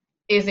day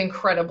is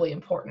incredibly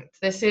important.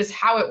 This is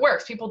how it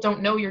works. People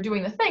don't know you're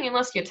doing the thing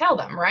unless you tell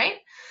them, right?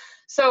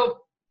 So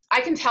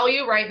I can tell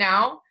you right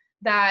now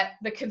that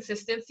the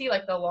consistency,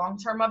 like the long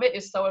term of it,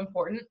 is so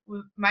important.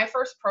 My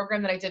first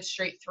program that I did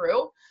straight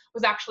through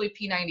was actually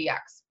P90X.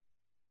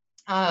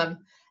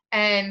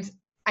 And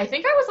I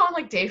think I was on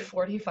like day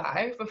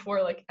 45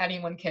 before like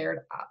anyone cared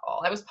at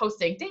all. I was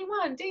posting day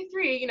 1, day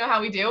 3, you know how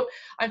we do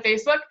on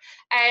Facebook,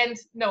 and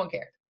no one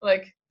cared.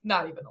 Like,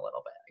 not even a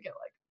little bit. I get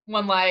like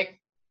one like,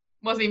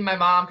 wasn't even my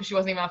mom because she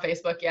wasn't even on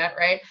Facebook yet,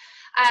 right?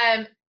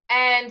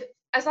 And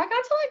as I got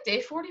to like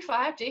day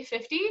 45, day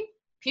 50,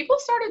 people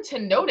started to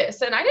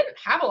notice, and I didn't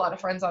have a lot of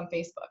friends on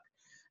Facebook,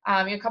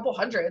 a couple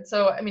hundred.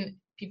 So, I mean,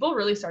 people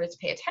really started to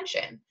pay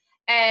attention,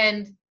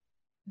 and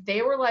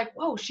they were like,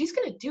 whoa, she's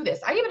going to do this.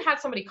 I even had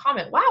somebody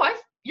comment, wow,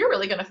 you're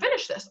really going to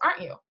finish this,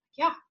 aren't you?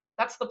 Yeah,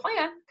 that's the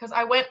plan, because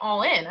I went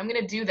all in. I'm going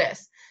to do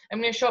this.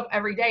 I'm going to show up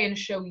every day and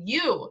show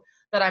you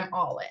that I'm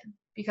all in,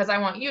 because I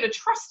want you to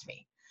trust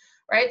me,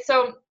 right?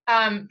 So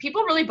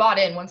people really bought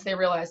in once they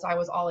realized I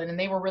was all in, and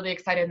they were really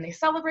excited, and they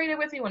celebrated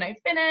with me when I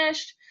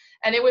finished,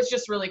 and it was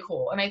just really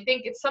cool. And I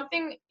think it's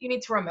something you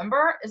need to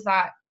remember is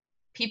that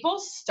people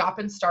stop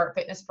and start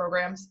fitness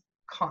programs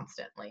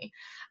constantly.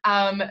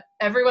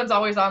 Everyone's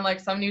always on like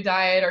some new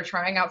diet or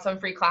trying out some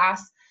free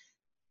class.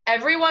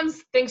 Everyone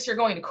thinks you're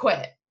going to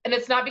quit. And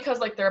it's not because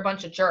like they're a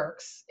bunch of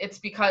jerks. It's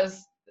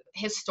because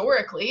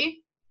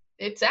historically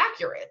it's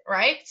accurate,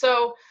 right?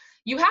 So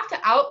you have to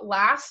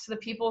outlast the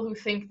people who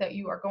think that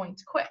you are going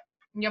to quit.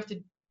 And you have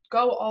to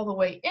go all the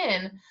way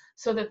in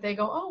so that they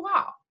go, oh,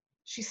 wow,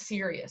 she's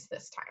serious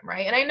this time,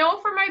 right? And I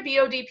know for my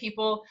BOD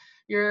people,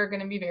 you're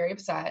going to be very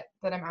upset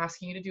that I'm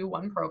asking you to do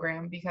one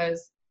program,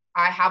 because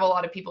I have a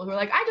lot of people who are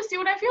like, I just do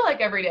what I feel like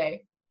every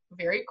day.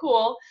 Very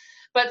cool.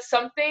 But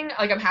something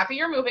like, I'm happy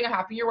you're moving. I'm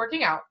happy you're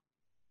working out.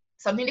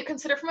 Something to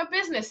consider from a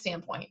business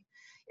standpoint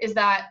is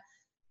that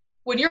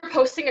when you're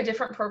posting a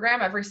different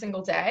program every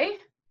single day,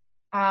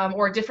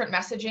 or different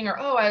messaging, or,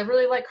 oh, I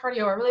really like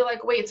cardio, I really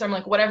like weights, or I'm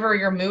like, whatever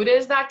your mood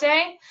is that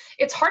day,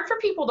 it's hard for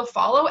people to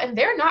follow, and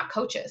they're not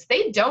coaches.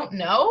 They don't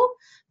know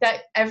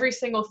that every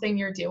single thing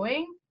you're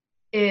doing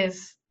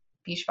is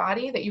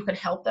Beachbody, that you can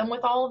help them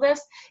with all of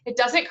this. It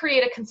doesn't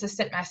create a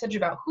consistent message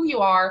about who you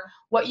are,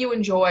 what you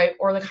enjoy,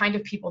 or the kind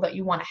of people that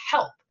you want to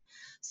help.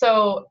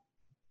 So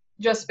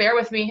just bear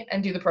with me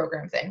and do the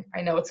program thing.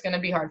 I know it's going to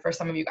be hard for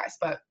some of you guys,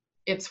 but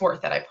it's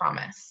worth it, I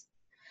promise.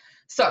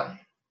 So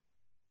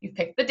you've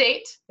picked the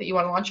date that you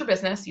want to launch your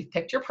business. You've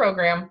picked your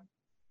program.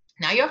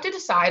 Now you have to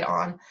decide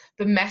on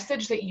the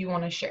message that you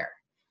want to share.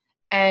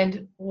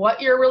 and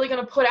what you're really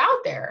going to put out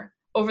there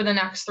over the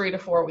next 3 to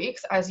 4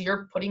 weeks as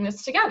you're putting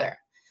this together.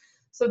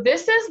 So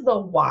this is the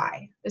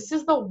why. This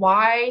is the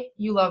why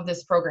you love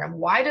this program.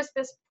 Why does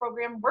this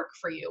program work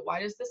for you?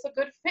 Why is this a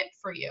good fit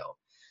for you?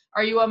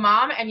 Are you a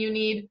mom and you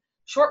need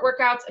short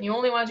workouts and you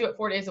only want to do it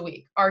 4 days a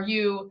week? Are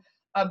you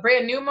a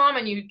brand new mom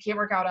and you can't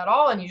work out at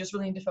all and you just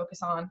really need to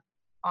focus on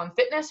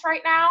fitness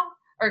right now,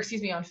 or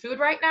excuse me, on food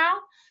right now?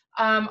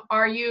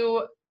 Are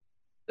you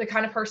the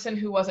kind of person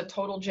who was a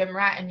total gym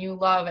rat and you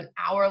love an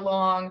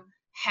hour-long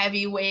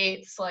heavy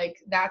weights, like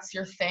that's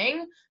your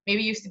thing?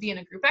 Maybe you used to be in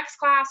a group X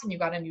class and you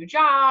got a new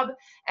job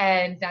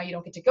and now you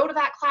don't get to go to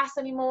that class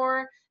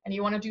anymore and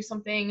you want to do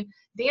something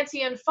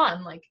dancey and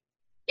fun. Like,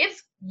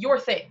 it's your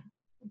thing.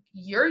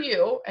 You're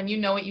you and you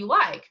know what you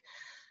like.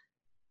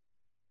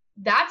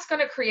 That's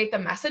going to create the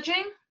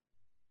messaging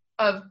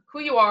of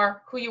who you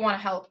are, who you want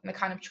to help, and the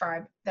kind of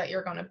tribe that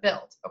you're going to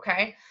build.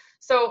 Okay.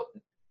 So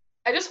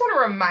I just want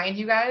to remind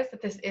you guys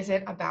that this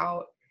isn't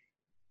about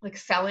like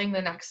selling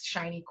the next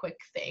shiny quick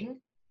thing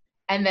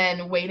and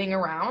then waiting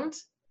around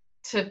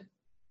to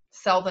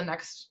sell the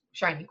next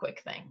shiny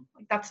quick thing.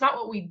 Like, that's not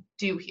what we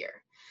do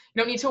here.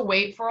 You don't need to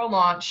wait for a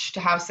launch to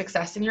have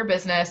success in your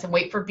business and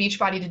wait for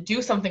Beachbody to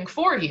do something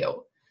for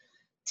you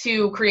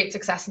to create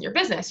success in your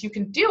business. You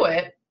can do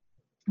it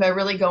by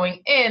really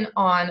going in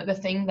on the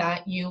thing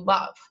that you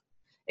love.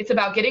 It's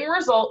about getting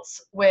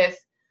results with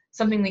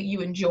something that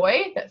you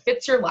enjoy, that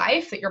fits your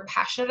life, that you're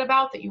passionate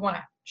about, that you want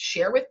to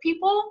share with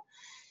people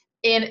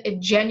in a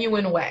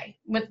genuine way.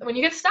 When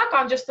you get stuck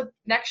on just the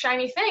next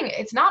shiny thing,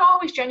 it's not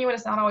always genuine,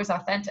 it's not always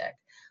authentic.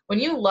 When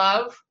you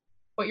love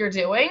what you're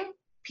doing,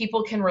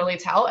 people can really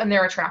tell and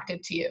they're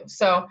attracted to you.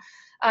 So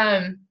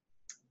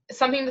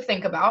something to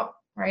think about,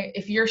 right?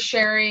 If you're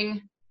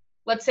sharing,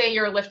 let's say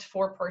you're a Lift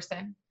 4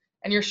 person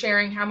and you're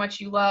sharing how much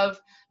you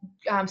love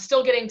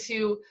still getting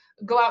to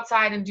go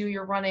outside and do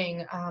your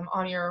running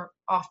on your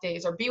off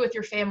days, or be with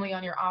your family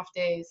on your off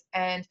days,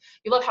 and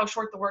you love how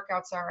short the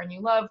workouts are, and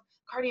you love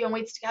cardio and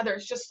weights together.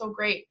 It's just so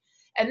great.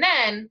 And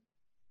then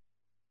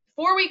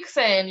 4 weeks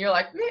in, you're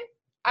like,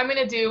 I'm going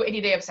to do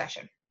 80-day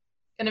obsession.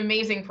 An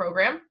amazing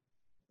program,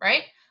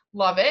 right?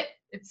 Love it.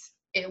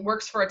 It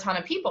works for a ton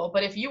of people.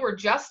 But if you were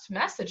just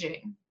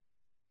messaging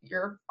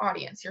your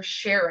audience, you're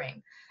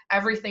sharing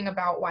everything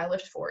about why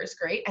Lift 4 is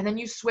great, and then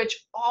you switch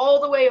all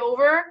the way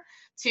over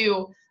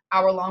to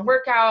hour-long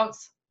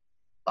workouts,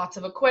 lots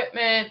of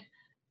equipment,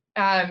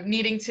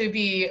 needing to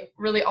be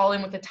really all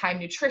in with the time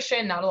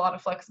nutrition, not a lot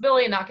of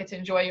flexibility, not get to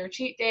enjoy your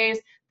cheat days,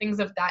 things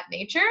of that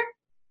nature,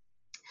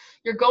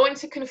 you're going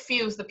to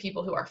confuse the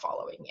people who are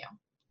following you.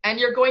 And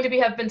you're going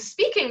to have been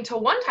speaking to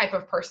one type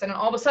of person, and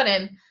all of a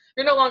sudden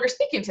you're no longer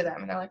speaking to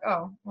them. And they're like,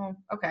 oh, well,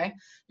 okay.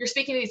 You're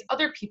speaking to these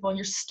other people and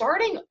you're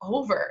starting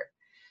over.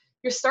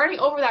 You're starting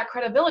over that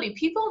credibility.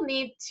 People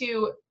need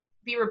to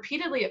be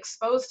repeatedly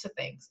exposed to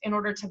things in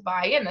order to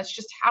buy in. That's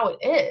just how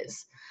it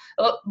is.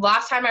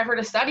 Last time I heard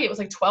a study, it was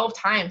like 12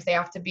 times they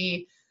have to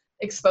be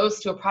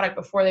exposed to a product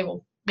before they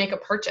will make a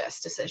purchase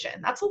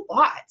decision. That's a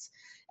lot.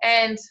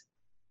 And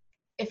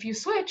if you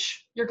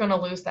switch, you're going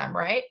to lose them,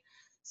 right?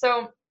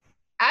 So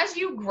as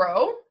you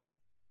grow,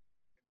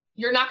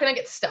 you're not going to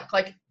get stuck.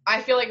 Like,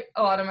 I feel like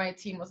a lot of my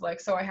team was like,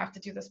 so I have to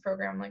do this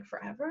program like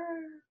forever,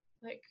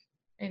 like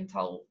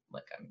until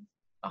like I'm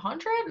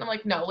 100? And I'm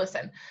like, no,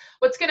 listen,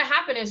 what's going to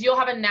happen is you'll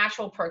have a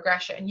natural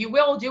progression. You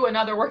will do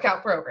another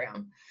workout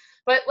program.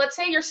 But let's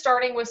say you're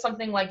starting with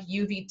something like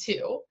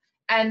UV2,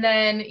 and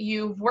then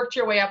you've worked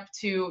your way up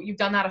to, you've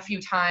done that a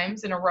few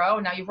times in a row.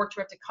 Now you've worked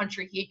your way up to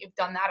Country Heat. You've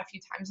done that a few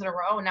times in a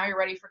row. And now you're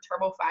ready for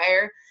Turbo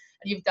Fire.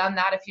 And you've done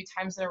that a few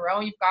times in a row.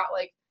 And you've got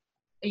like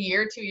a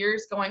year, 2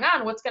 years going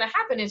on. What's going to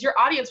happen is your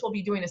audience will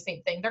be doing the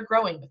same thing. They're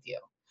growing with you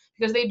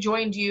because they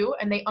joined you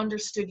and they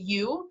understood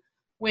you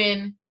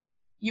when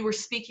you were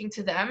speaking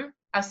to them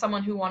as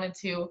someone who wanted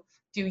to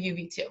do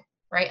UV2,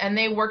 right? And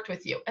they worked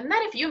with you. And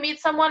then if you meet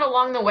someone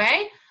along the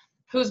way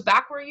who's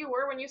back where you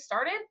were when you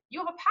started, you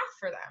have a path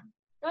for them.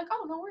 You're like,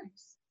 oh, no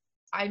worries.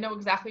 I know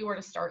exactly where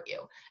to start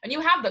you. And you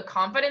have the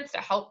confidence to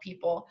help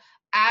people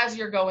as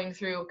you're going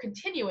through,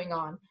 continuing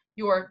on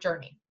your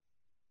journey.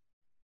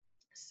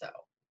 So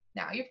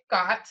now you've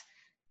got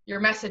your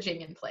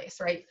messaging in place,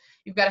 right?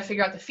 You've got to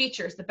figure out the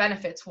features, the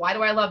benefits. Why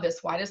do I love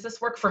this? Why does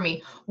this work for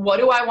me? What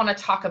do I want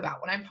to talk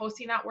about? When I'm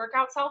posting that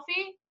workout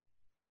selfie,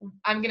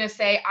 I'm going to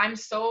say, I'm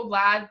so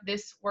glad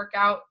this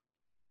workout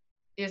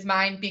is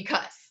mine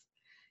because.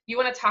 You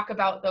want to talk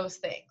about those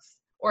things.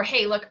 Or,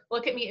 hey,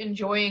 look at me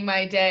enjoying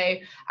my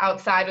day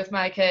outside with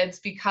my kids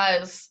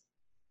because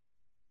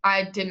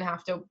I didn't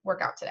have to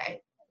work out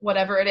today.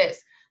 Whatever it is,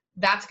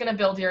 that's going to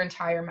build your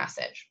entire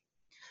message.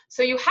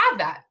 So you have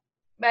that.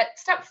 But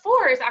step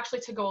 4 is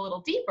actually to go a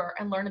little deeper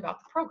and learn about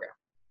the program.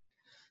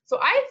 So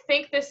I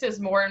think this is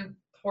more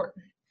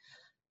important.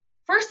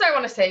 First, I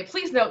want to say,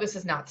 please note this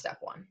is not step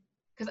 1,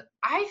 because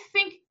I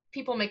think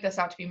people make this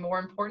out to be more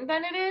important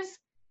than it is.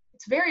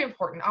 It's very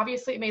important.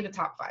 Obviously, it made the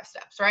top 5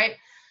 steps, right?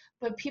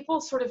 But people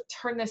sort of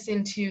turn this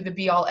into the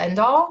be-all,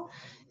 end-all.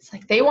 It's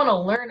like they want to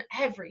learn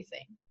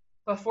everything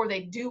before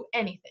they do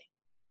anything.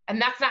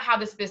 And that's not how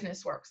this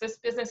business works. This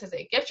business is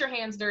a get your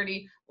hands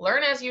dirty,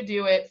 learn as you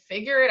do it,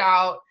 figure it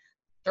out,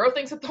 throw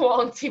things at the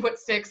wall and see what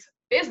sticks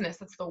business.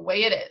 That's the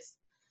way it is.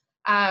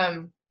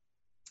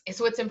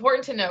 So it's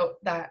important to note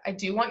that I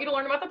do want you to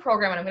learn about the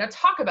program, and I'm going to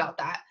talk about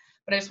that.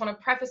 But I just want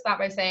to preface that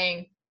by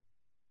saying,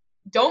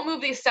 don't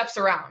move these steps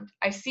around.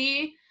 I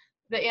see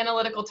the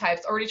analytical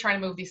types already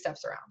trying to move these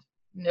steps around.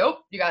 Nope,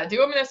 you got to do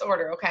them in this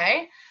order,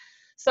 okay?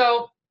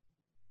 So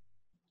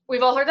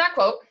we've all heard that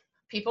quote,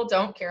 people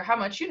don't care how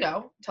much you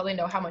know until they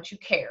know how much you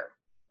care,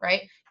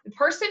 right? The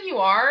person you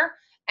are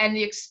and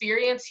the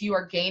experience you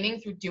are gaining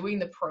through doing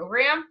the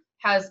program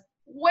has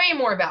way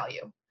more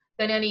value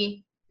than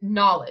any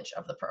knowledge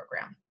of the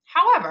program.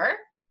 However,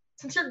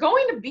 since you're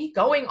going to be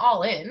going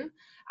all in,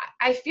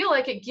 I feel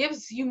like it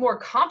gives you more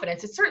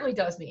confidence. It certainly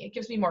does me. It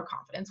gives me more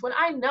confidence when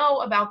I know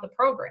about the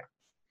program,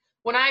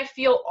 when I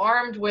feel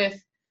armed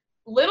with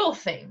little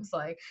things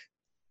like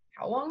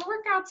how long the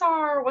workouts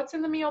are, what's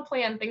in the meal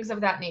plan, things of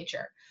that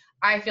nature.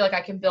 I feel like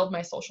I can build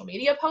my social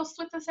media posts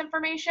with this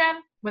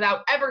information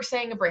without ever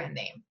saying a brand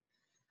name.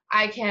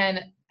 I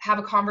can have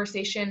a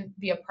conversation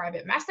via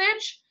private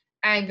message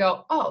and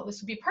go, oh,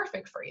 this would be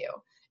perfect for you.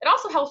 It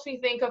also helps me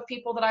think of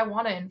people that I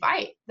want to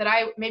invite that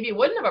I maybe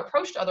wouldn't have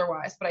approached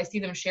otherwise, but I see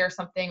them share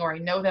something or I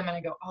know them and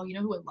I go, oh, you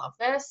know who would love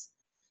this?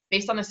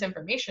 Based on this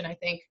information, I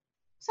think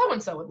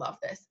so-and-so would love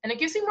this. And it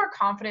gives me more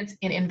confidence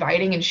in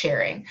inviting and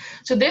sharing.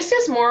 So this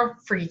is more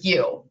for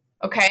you,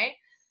 okay?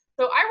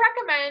 So I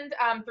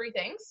recommend 3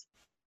 things: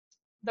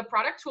 the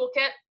product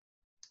toolkit,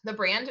 the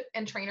brand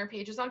and trainer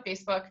pages on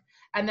Facebook,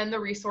 and then the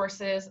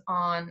resources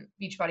on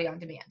Beachbody On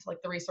Demand,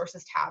 like the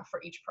resources tab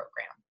for each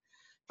program.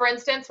 For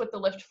instance, with the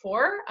Lift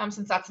 4,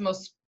 since that's the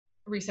most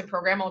recent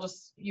program, I'll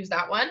just use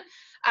that one.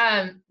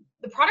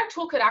 The product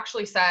toolkit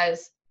actually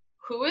says,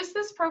 who is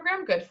this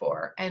program good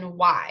for and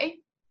why?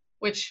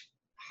 Which,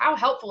 how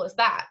helpful is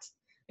that?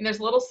 And there's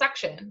a little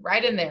section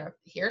right in there.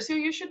 Here's who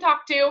you should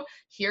talk to.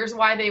 Here's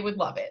why they would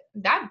love it.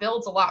 That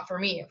builds a lot for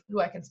me,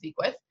 who I can speak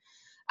with.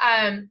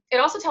 It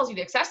also tells you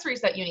the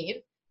accessories that you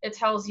need. It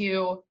tells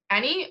you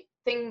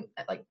anything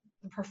like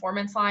the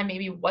performance line,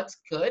 maybe what's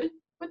good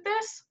with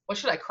this. What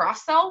should I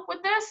cross-sell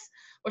with this?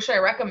 What should I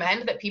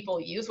recommend that people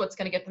use? What's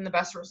going to get them the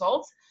best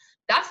results?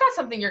 That's not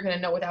something you're going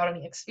to know without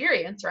any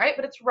experience, right?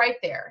 But it's right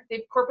there.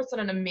 Corporate's done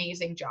an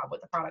amazing job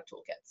with the product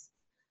toolkits.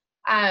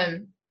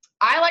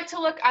 I like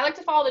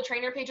to follow the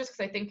trainer pages because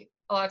I think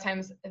a lot of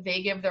times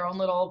they give their own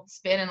little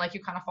spin and like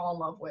you kind of fall in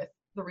love with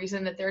the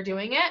reason that they're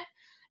doing it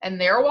and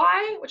their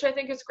why, which I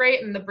think is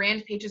great. And the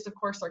brand pages, of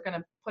course, are going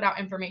to put out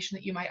information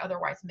that you might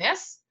otherwise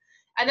miss.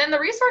 And then the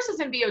resources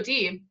in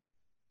BOD,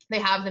 they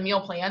have the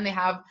meal plan, they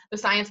have the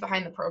science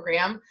behind the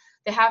program,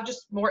 they have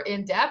just more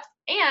in-depth,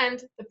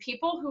 and the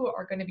people who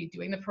are going to be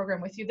doing the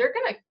program with you, they're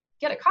going to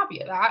get a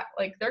copy of that.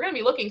 Like they're going to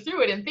be looking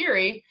through it in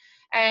theory,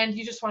 and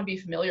you just want to be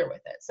familiar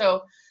with it.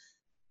 So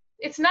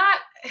it's not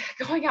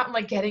going out and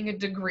like getting a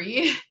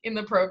degree in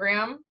the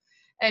program.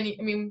 And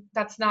I mean,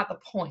 that's not the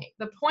point.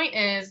 The point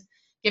is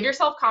give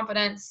yourself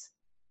confidence,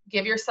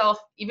 give yourself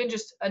even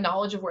just a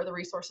knowledge of where the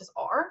resources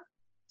are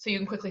so you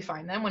can quickly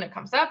find them when it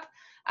comes up,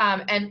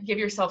 and give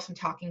yourself some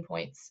talking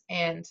points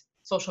and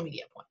social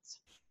media points,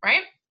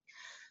 right?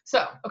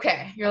 So,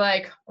 okay, you're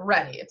like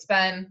ready.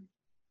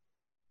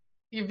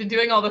 You've been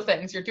doing all the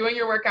things. You're doing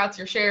your workouts,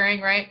 you're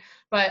sharing, right?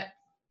 But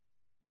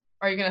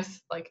are you going to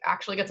like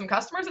actually get some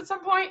customers at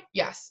some point?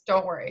 Yes,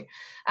 don't worry.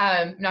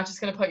 I'm not just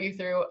going to put you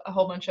through a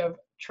whole bunch of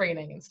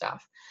training and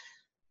stuff.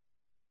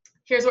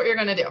 Here's what you're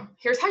going to do.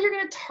 Here's how you're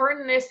going to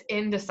turn this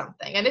into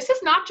something. And this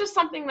is not just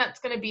something that's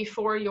going to be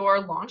for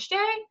your launch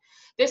day.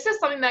 This is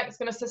something that's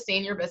going to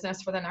sustain your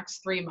business for the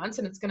next 3 months,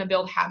 and it's going to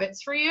build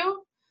habits for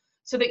you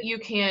so that you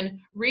can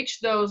reach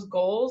those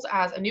goals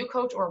as a new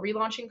coach or a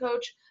relaunching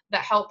coach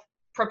that help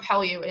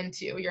propel you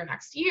into your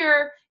next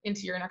year,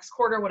 into your next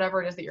quarter,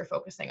 whatever it is that you're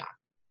focusing on.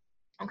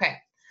 Okay,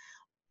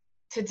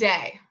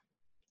 today,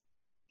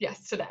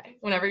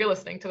 whenever you're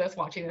listening to this,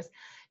 watching this,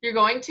 you're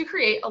going to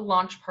create a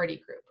launch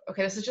party group.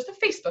 Okay, this is just a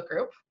Facebook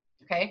group.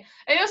 Okay,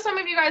 I know some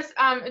of you guys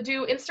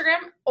do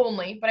Instagram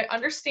only, but I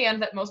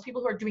understand that most people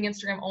who are doing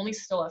Instagram only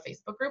still have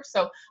Facebook groups.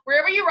 So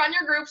wherever you run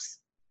your groups,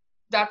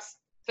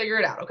 figure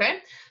it out, okay?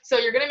 So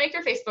you're gonna make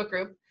your Facebook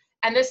group,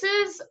 and this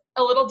is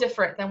a little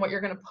different than what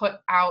you're gonna put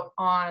out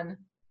on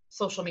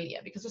social media,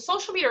 because with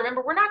social media,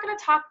 remember, we're not gonna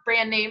talk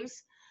brand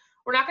names,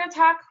 we're not gonna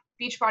talk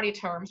Beachbody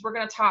terms, we're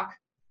gonna talk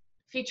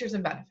features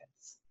and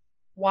benefits.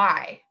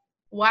 Why?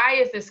 Why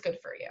is this good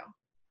for you?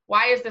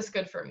 Why is this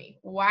good for me?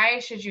 Why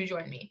should you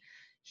join me?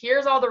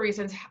 Here's all the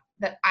reasons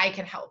that I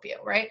can help you,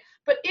 right?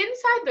 But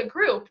inside the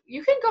group,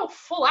 you can go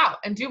full out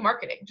and do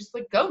marketing, just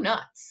like go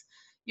nuts.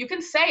 You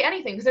can say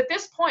anything, because at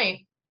this point,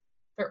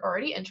 they're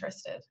already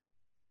interested.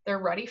 They're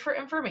ready for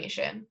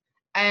information,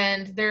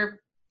 and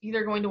they're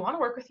either going to want to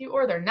work with you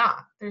or they're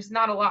not. There's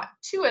not a lot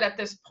to it at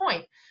this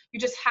point. You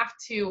just have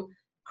to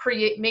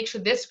make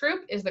sure this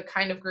group is the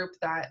kind of group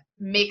that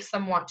makes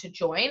them want to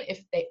join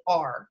if they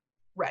are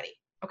ready,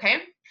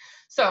 okay?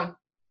 So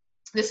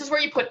this is where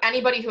you put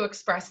anybody who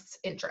expressed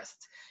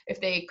interest. if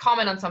they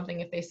comment on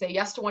something, if they say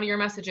yes to one of your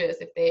messages,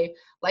 if they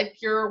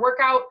like your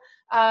workout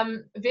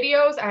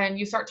videos and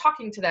you start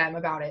talking to them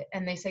about it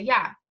and they say,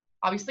 yeah,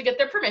 obviously get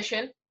their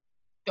permission.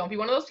 Don't be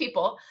one of those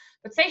people,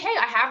 but say, hey,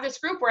 I have this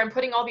group where I'm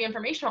putting all the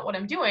information about what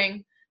I'm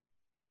doing.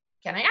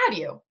 Can I add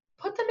you?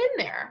 Put them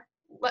in there.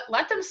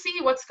 Let them see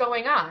what's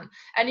going on.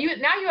 And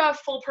now you have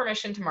full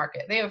permission to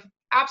market. They have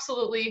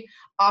absolutely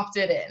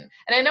opted in.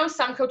 And I know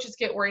some coaches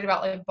get worried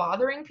about like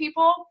bothering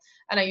people.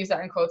 And I use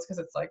that in quotes because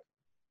it's like,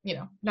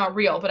 not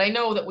real, but I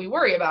know that we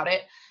worry about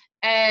it.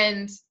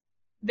 And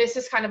this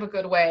is kind of a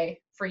good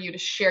way for you to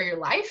share your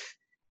life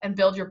and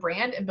build your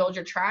brand and build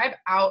your tribe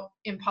out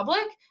in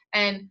public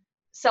and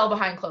sell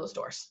behind closed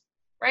doors,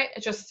 right?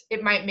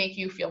 It might make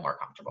you feel more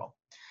comfortable.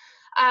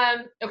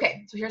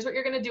 Okay, so here's what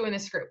you're going to do in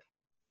this group.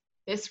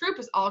 This group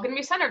is all going to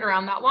be centered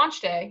around that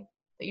launch day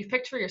that you've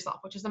picked for yourself,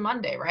 which is a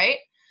Monday, right?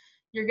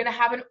 You're going to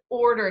have an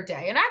order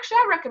day. And actually,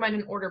 I recommend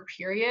an order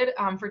period.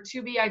 For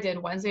 2B, I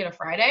did Wednesday to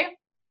Friday.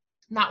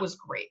 And that was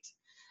great.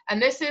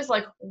 And this is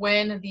like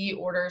when the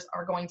orders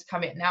are going to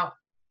come in. Now,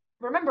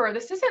 remember,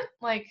 this isn't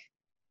like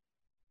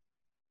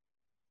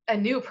a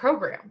new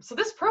program. So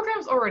this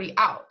program's already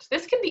out.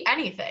 This can be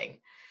anything.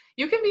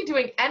 You can be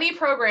doing any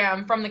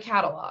program from the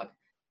catalog.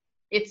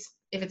 If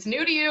it's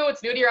new to you,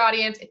 it's new to your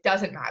audience, it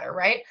doesn't matter,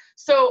 right?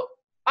 So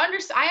I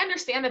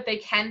understand that they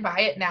can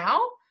buy it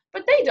now,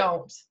 but they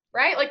don't,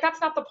 right? Like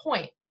that's not the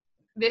point.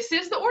 This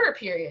is the order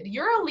period.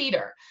 You're a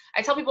leader.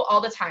 I tell people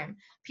all the time,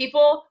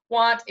 people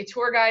want a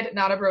tour guide,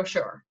 not a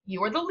brochure.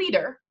 You are the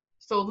leader,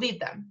 so lead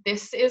them.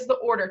 This is the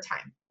order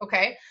time,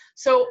 okay?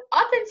 So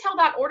up until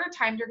that order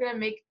time, you're gonna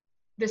make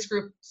this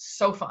group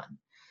so fun.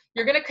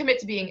 You're going to commit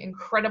to being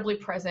incredibly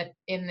present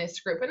in this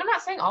group. And I'm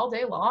not saying all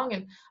day long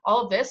and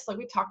all of this, like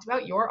we talked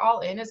about, your all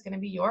in is going to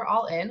be your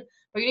all in,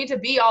 but you need to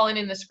be all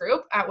in this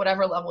group at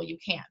whatever level you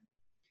can.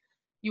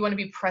 You want to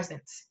be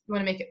present. You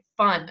want to make it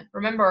fun.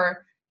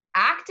 Remember,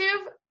 active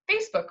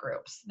Facebook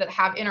groups that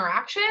have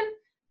interaction,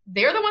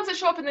 they're the ones that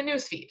show up in the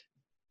newsfeed.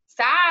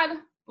 Sad,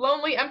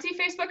 lonely, empty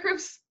Facebook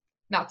groups,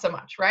 not so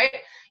much, right?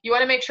 You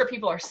want to make sure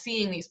people are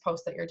seeing these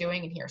posts that you're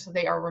doing in here so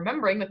they are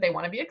remembering that they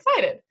want to be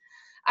excited.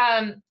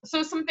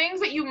 So some things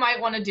that you might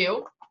want to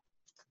do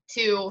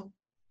to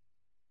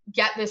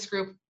get this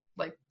group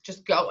like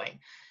just going.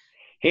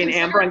 Hey, and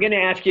Amber, I'm going to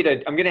ask you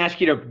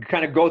to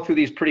kind of go through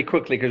these pretty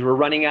quickly because we're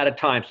running out of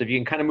time. So if you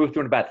can kind of move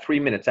through in about 3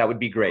 minutes, that would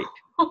be great.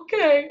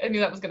 Okay. I knew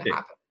that was going to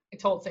happen. I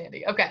told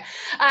Sandy. Okay.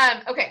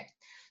 Okay.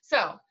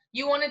 So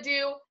you want to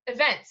do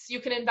events. You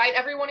can invite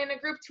everyone in a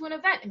group to an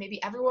event and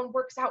maybe everyone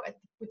works out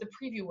with the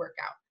preview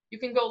workout. You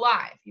can go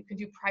live. You can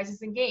do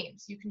prizes and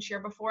games. You can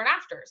share before and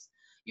afters.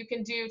 You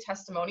can do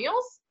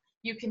testimonials.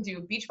 You can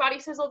do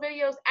Beachbody sizzle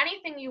videos,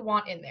 anything you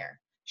want in there.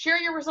 Share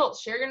your results,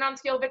 share your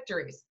non-scale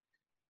victories.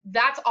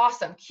 That's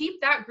awesome.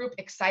 Keep that group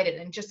excited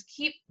and just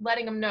keep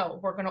letting them know,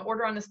 we're going to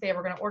order on this day,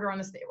 we're going to order on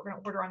this day, we're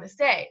going to order on this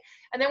day.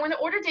 And then when the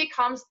order day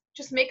comes,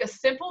 just make a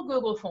simple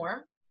Google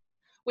form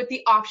with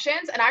the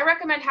options. And I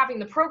recommend having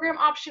the program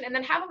option and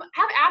then have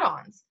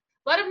add-ons.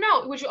 Let them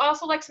know, would you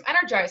also like some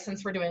Energize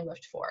since we're doing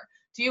Lift 4?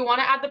 Do you want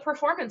to add the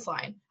performance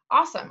line?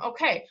 Awesome.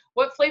 Okay.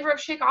 What flavor of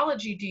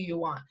Shakeology do you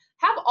want?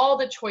 Have all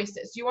the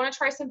choices. Do you want to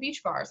try some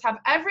beach bars? Have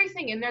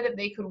everything in there that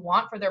they could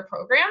want for their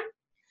program.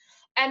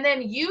 And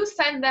then you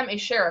send them a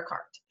share a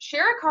cart.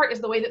 Share a cart is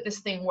the way that this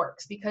thing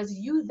works because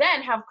you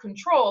then have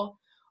control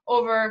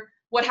over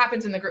what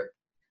happens in the group.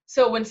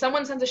 So when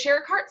someone sends a share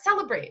a cart,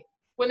 celebrate.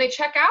 When they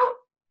check out,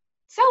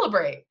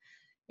 celebrate.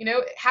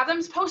 Have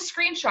them post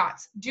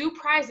screenshots, do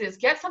prizes,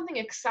 get something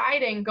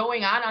exciting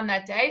going on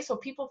that day so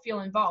people feel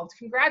involved.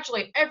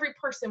 Congratulate every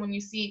person when you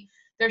see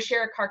their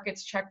share a cart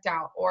gets checked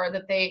out or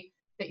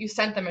that you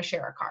sent them a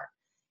share a cart.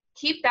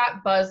 Keep that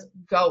buzz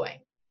going.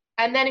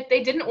 And then if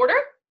they didn't order,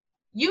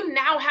 you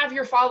now have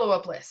your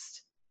follow-up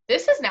list.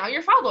 This is now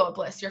your follow-up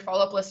list. Your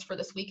follow-up list for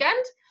this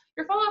weekend,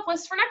 your follow-up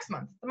list for next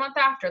month, the month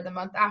after, the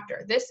month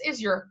after. This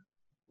is your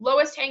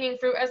lowest hanging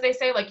fruit, as they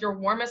say, like your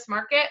warmest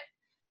market,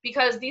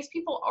 because these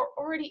people are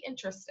already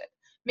interested.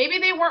 Maybe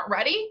they weren't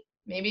ready.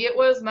 Maybe it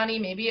was money.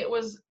 Maybe it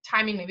was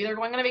timing. Maybe they're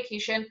going on a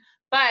vacation,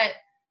 but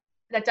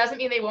that doesn't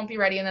mean they won't be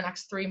ready in the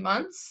next 3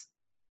 months.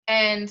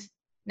 And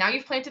now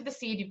you've planted the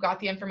seed, you've got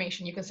the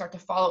information, you can start to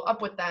follow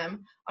up with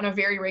them on a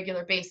very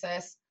regular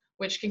basis,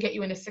 which can get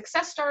you into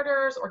Success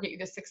Starters or get you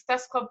the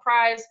Success Club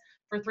prize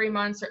for 3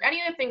 months or any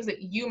of the things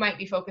that you might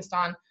be focused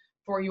on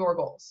for your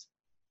goals.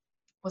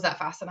 Was that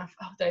fast enough?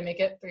 Oh, did I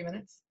make it 3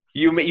 minutes?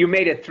 You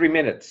made it 3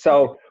 minutes.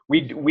 So we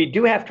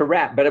do have to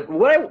wrap. But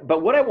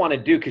what I want to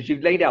do, because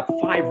you've laid out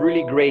 5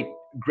 really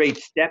great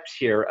steps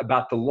here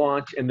about the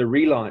launch and the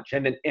relaunch.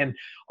 And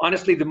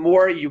honestly, the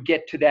more you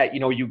get to that,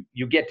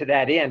 you get to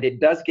that end, it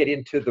does get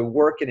into the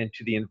work and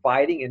into the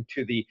inviting,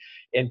 into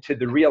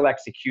the real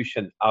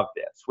execution of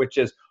this, which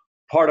is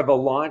part of a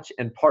launch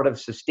and part of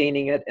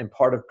sustaining it and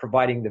part of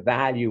providing the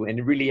value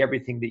and really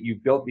everything that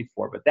you've built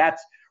before. But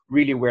that's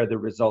really where the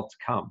results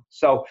come.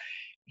 So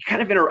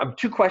kind of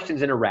 2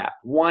 questions in a wrap.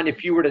 One,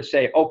 if you were to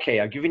say, okay,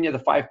 I've given you the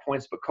 5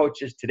 points, but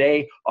coaches,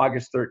 today,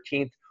 August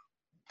 13th,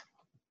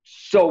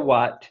 so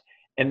what?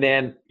 and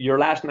then your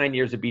last 9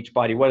 years of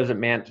Beachbody, what has it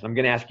meant? I'm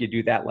going to ask you to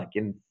do that like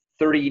in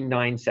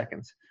 39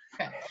 seconds.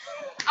 Okay.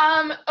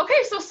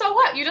 Okay, so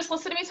what? You just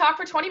listen to me talk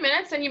for 20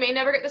 minutes and you may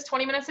never get this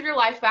 20 minutes of your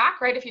life back,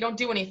 right? If you don't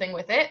do anything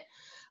with it.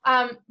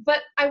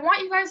 But I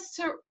want you guys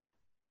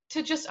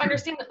to just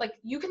understand that, like,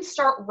 you can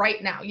start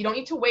right now. You don't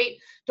need to wait.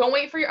 Don't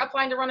wait for your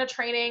upline to run a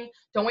training.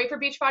 Don't wait for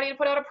Beachbody to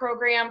put out a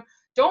program.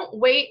 Don't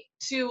wait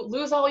to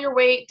lose all your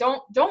weight.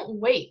 Don't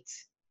wait.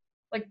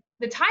 Like,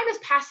 the time is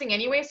passing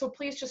anyway, so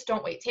please just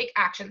don't wait. Take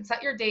action.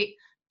 Set your date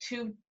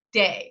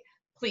today.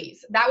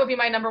 Please. That would be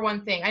my number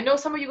one thing. I know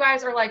some of you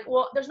guys are like,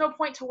 well, there's no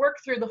point to work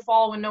through the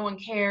fall when no one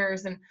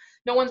cares and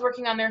no one's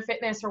working on their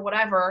fitness or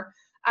whatever.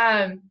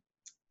 Or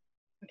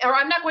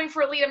I'm not going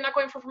for Elite, I'm not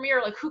going for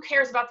Premier. Like, who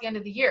cares about the end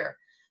of the year?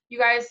 You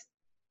guys,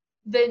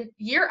 the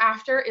year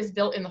after is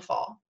built in the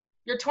fall.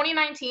 Your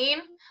 2019,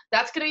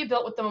 that's going to be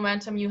built with the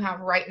momentum you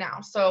have right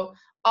now. So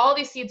all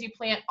these seeds you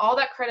plant, all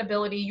that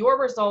credibility, your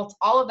results,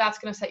 all of that's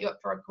going to set you up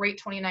for a great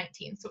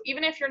 2019. So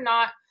even if you're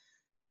not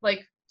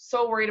like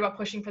so worried about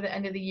pushing for the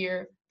end of the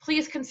year,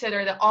 please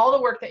consider that all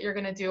the work that you're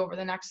going to do over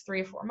the next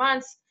 3 or 4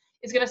 months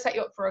is going to set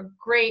you up for a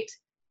great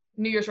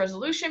New Year's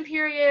resolution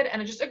period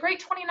and just a great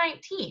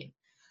 2019.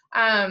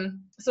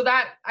 So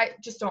that, I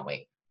just don't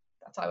wait.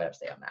 That's all I would have to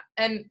say on that.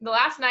 And the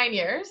last 9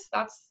 years,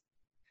 that's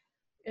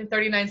in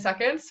 39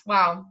 seconds.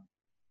 Wow.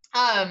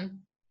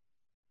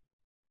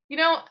 You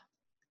know,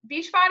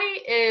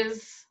 Beachbody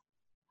is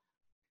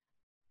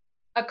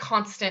a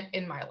constant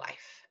in my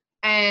life.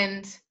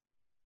 And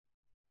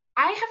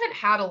I haven't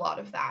had a lot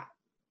of that.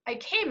 I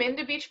came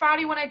into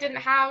Beachbody when I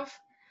didn't have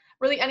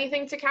really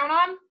anything to count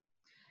on.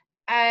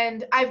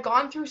 And I've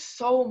gone through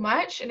so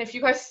much. And if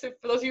you guys, for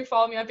those of you who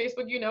follow me on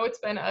Facebook, you know it's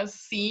been a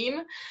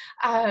scene.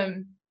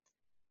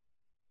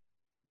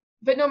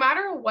 But no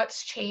matter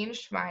what's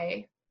changed,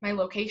 my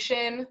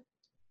location,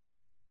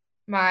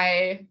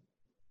 my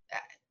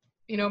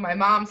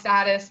mom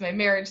status, my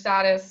marriage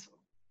status,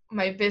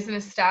 my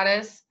business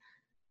status,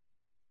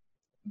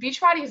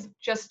 Beachbody's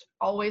just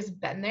always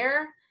been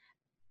there.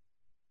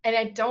 And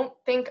I don't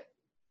think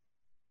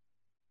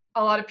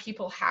a lot of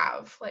people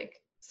have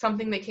like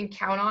something they can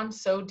count on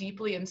so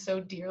deeply and so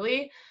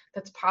dearly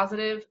that's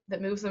positive,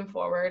 that moves them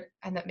forward,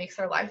 and that makes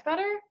their life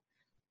better.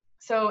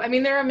 So, I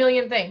mean, there are a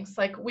million things.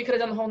 Like, we could have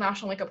done the whole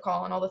national wake-up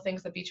call and all the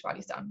things that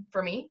Beachbody's done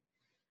for me.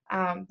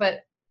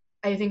 But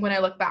I think when I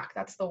look back,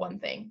 that's the one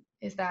thing,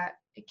 is that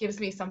it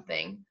gives me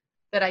something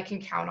that I can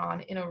count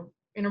on in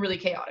a really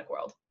chaotic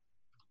world.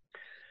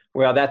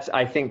 Well, that's,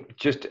 I think,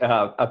 just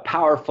a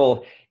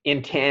powerful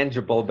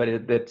intangible,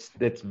 but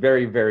that's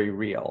very, very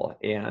real.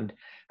 And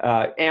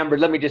Amber,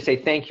 let me just say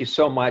thank you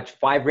so much.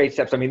 5 great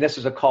steps. I mean, this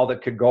is a call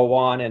that could go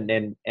on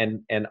and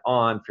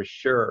on for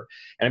sure.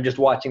 And I'm just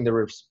watching the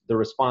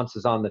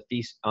responses on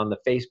the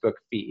Facebook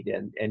feed,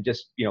 and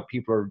just, you know,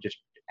 people are just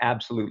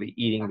absolutely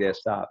eating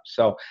this up.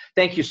 So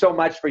thank you so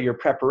much for your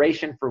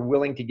preparation, for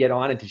willing to get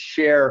on and to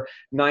share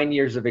 9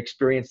 years of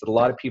experience that a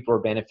lot of people are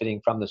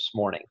benefiting from this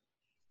morning.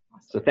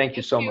 So thank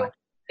you so much.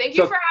 Thank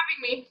you for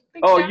having me.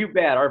 Thanks, oh, Jeff. You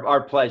bet.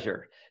 Our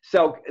pleasure.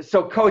 So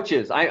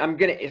coaches, I'm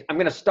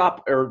gonna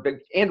stop or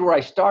end where I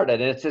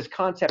started, and it's this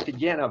concept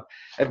again of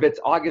it's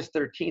August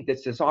 13th.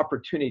 It's this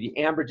opportunity.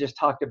 Amber just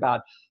talked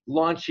about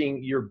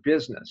launching your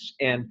business,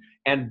 and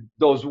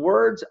those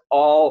words,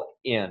 all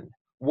in.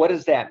 What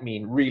does that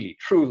mean, really,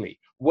 truly?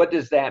 What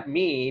does that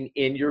mean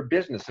in your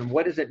business, and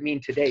what does it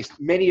mean today?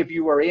 Many of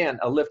you are in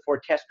a Live For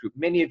test group.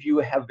 Many of you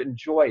have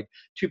enjoyed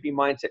 2B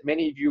Mindset.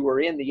 Many of you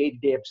are in the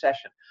 80-day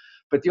obsession.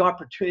 But the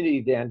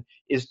opportunity then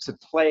is to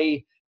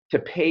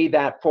pay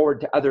that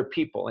forward to other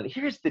people. And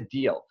here's the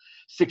deal.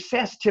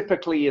 Success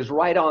typically is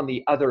right on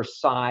the other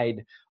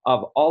side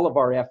of all of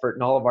our effort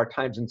and all of our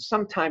times. And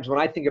sometimes when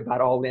I think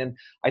about all in,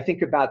 I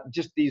think about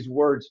just these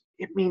words.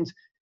 It means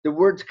the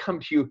words come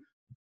to you,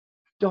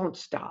 don't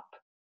stop.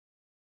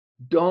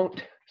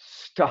 Don't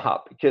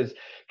stop.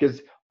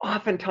 Because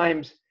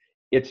oftentimes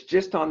it's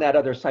just on that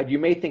other side. You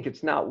may think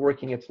it's not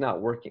working,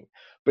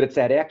 but it's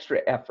that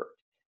extra effort,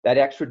 that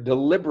extra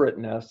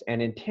deliberateness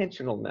and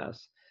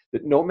intentionalness,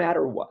 that no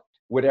matter what,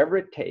 whatever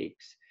it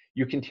takes,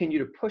 you continue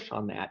to push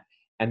on that,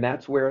 and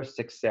that's where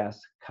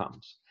success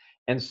comes.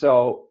 And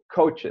so,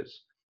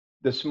 coaches,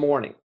 this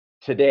morning,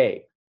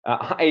 today,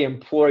 I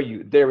implore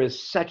you, there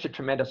is such a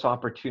tremendous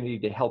opportunity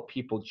to help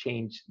people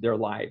change their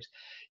lives.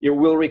 It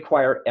will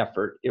require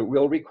effort. It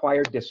will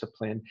require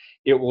discipline.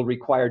 It will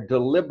require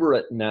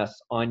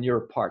deliberateness on your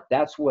part.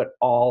 That's what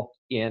all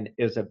in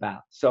is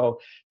about. So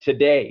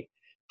today,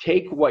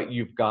 take what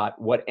you've got,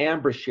 what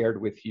Amber shared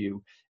with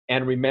you,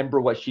 and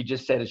remember what she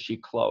just said as she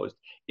closed.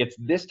 It's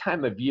this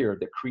time of year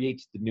that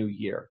creates the new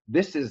year.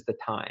 This is the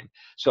time.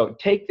 So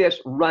take this,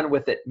 run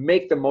with it,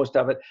 make the most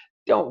of it.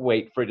 Don't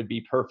wait for it to be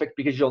perfect,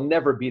 because you'll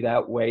never be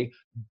that way.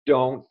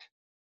 Don't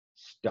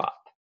stop.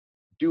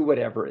 Do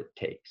whatever it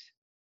takes.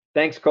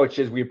 Thanks,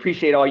 coaches. We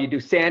appreciate all you do.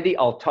 Sandy,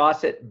 I'll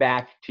toss it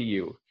back to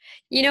you.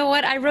 You know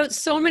what? I wrote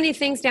so many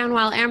things down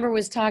while Amber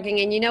was talking.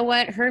 And you know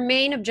what? Her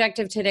main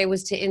objective today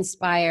was to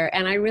inspire.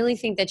 And I really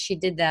think that she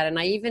did that. And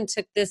I even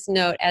took this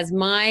note as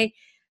my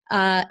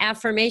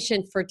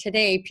affirmation for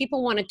today.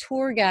 People want a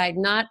tour guide,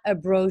 not a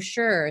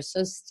brochure.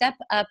 So step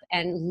up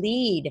and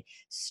lead.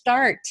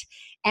 Start.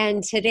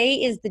 And today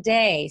is the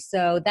day.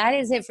 So that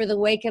is it for the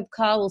wake up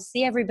call. We'll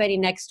see everybody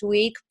next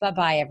week.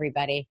 Bye-bye,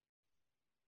 everybody.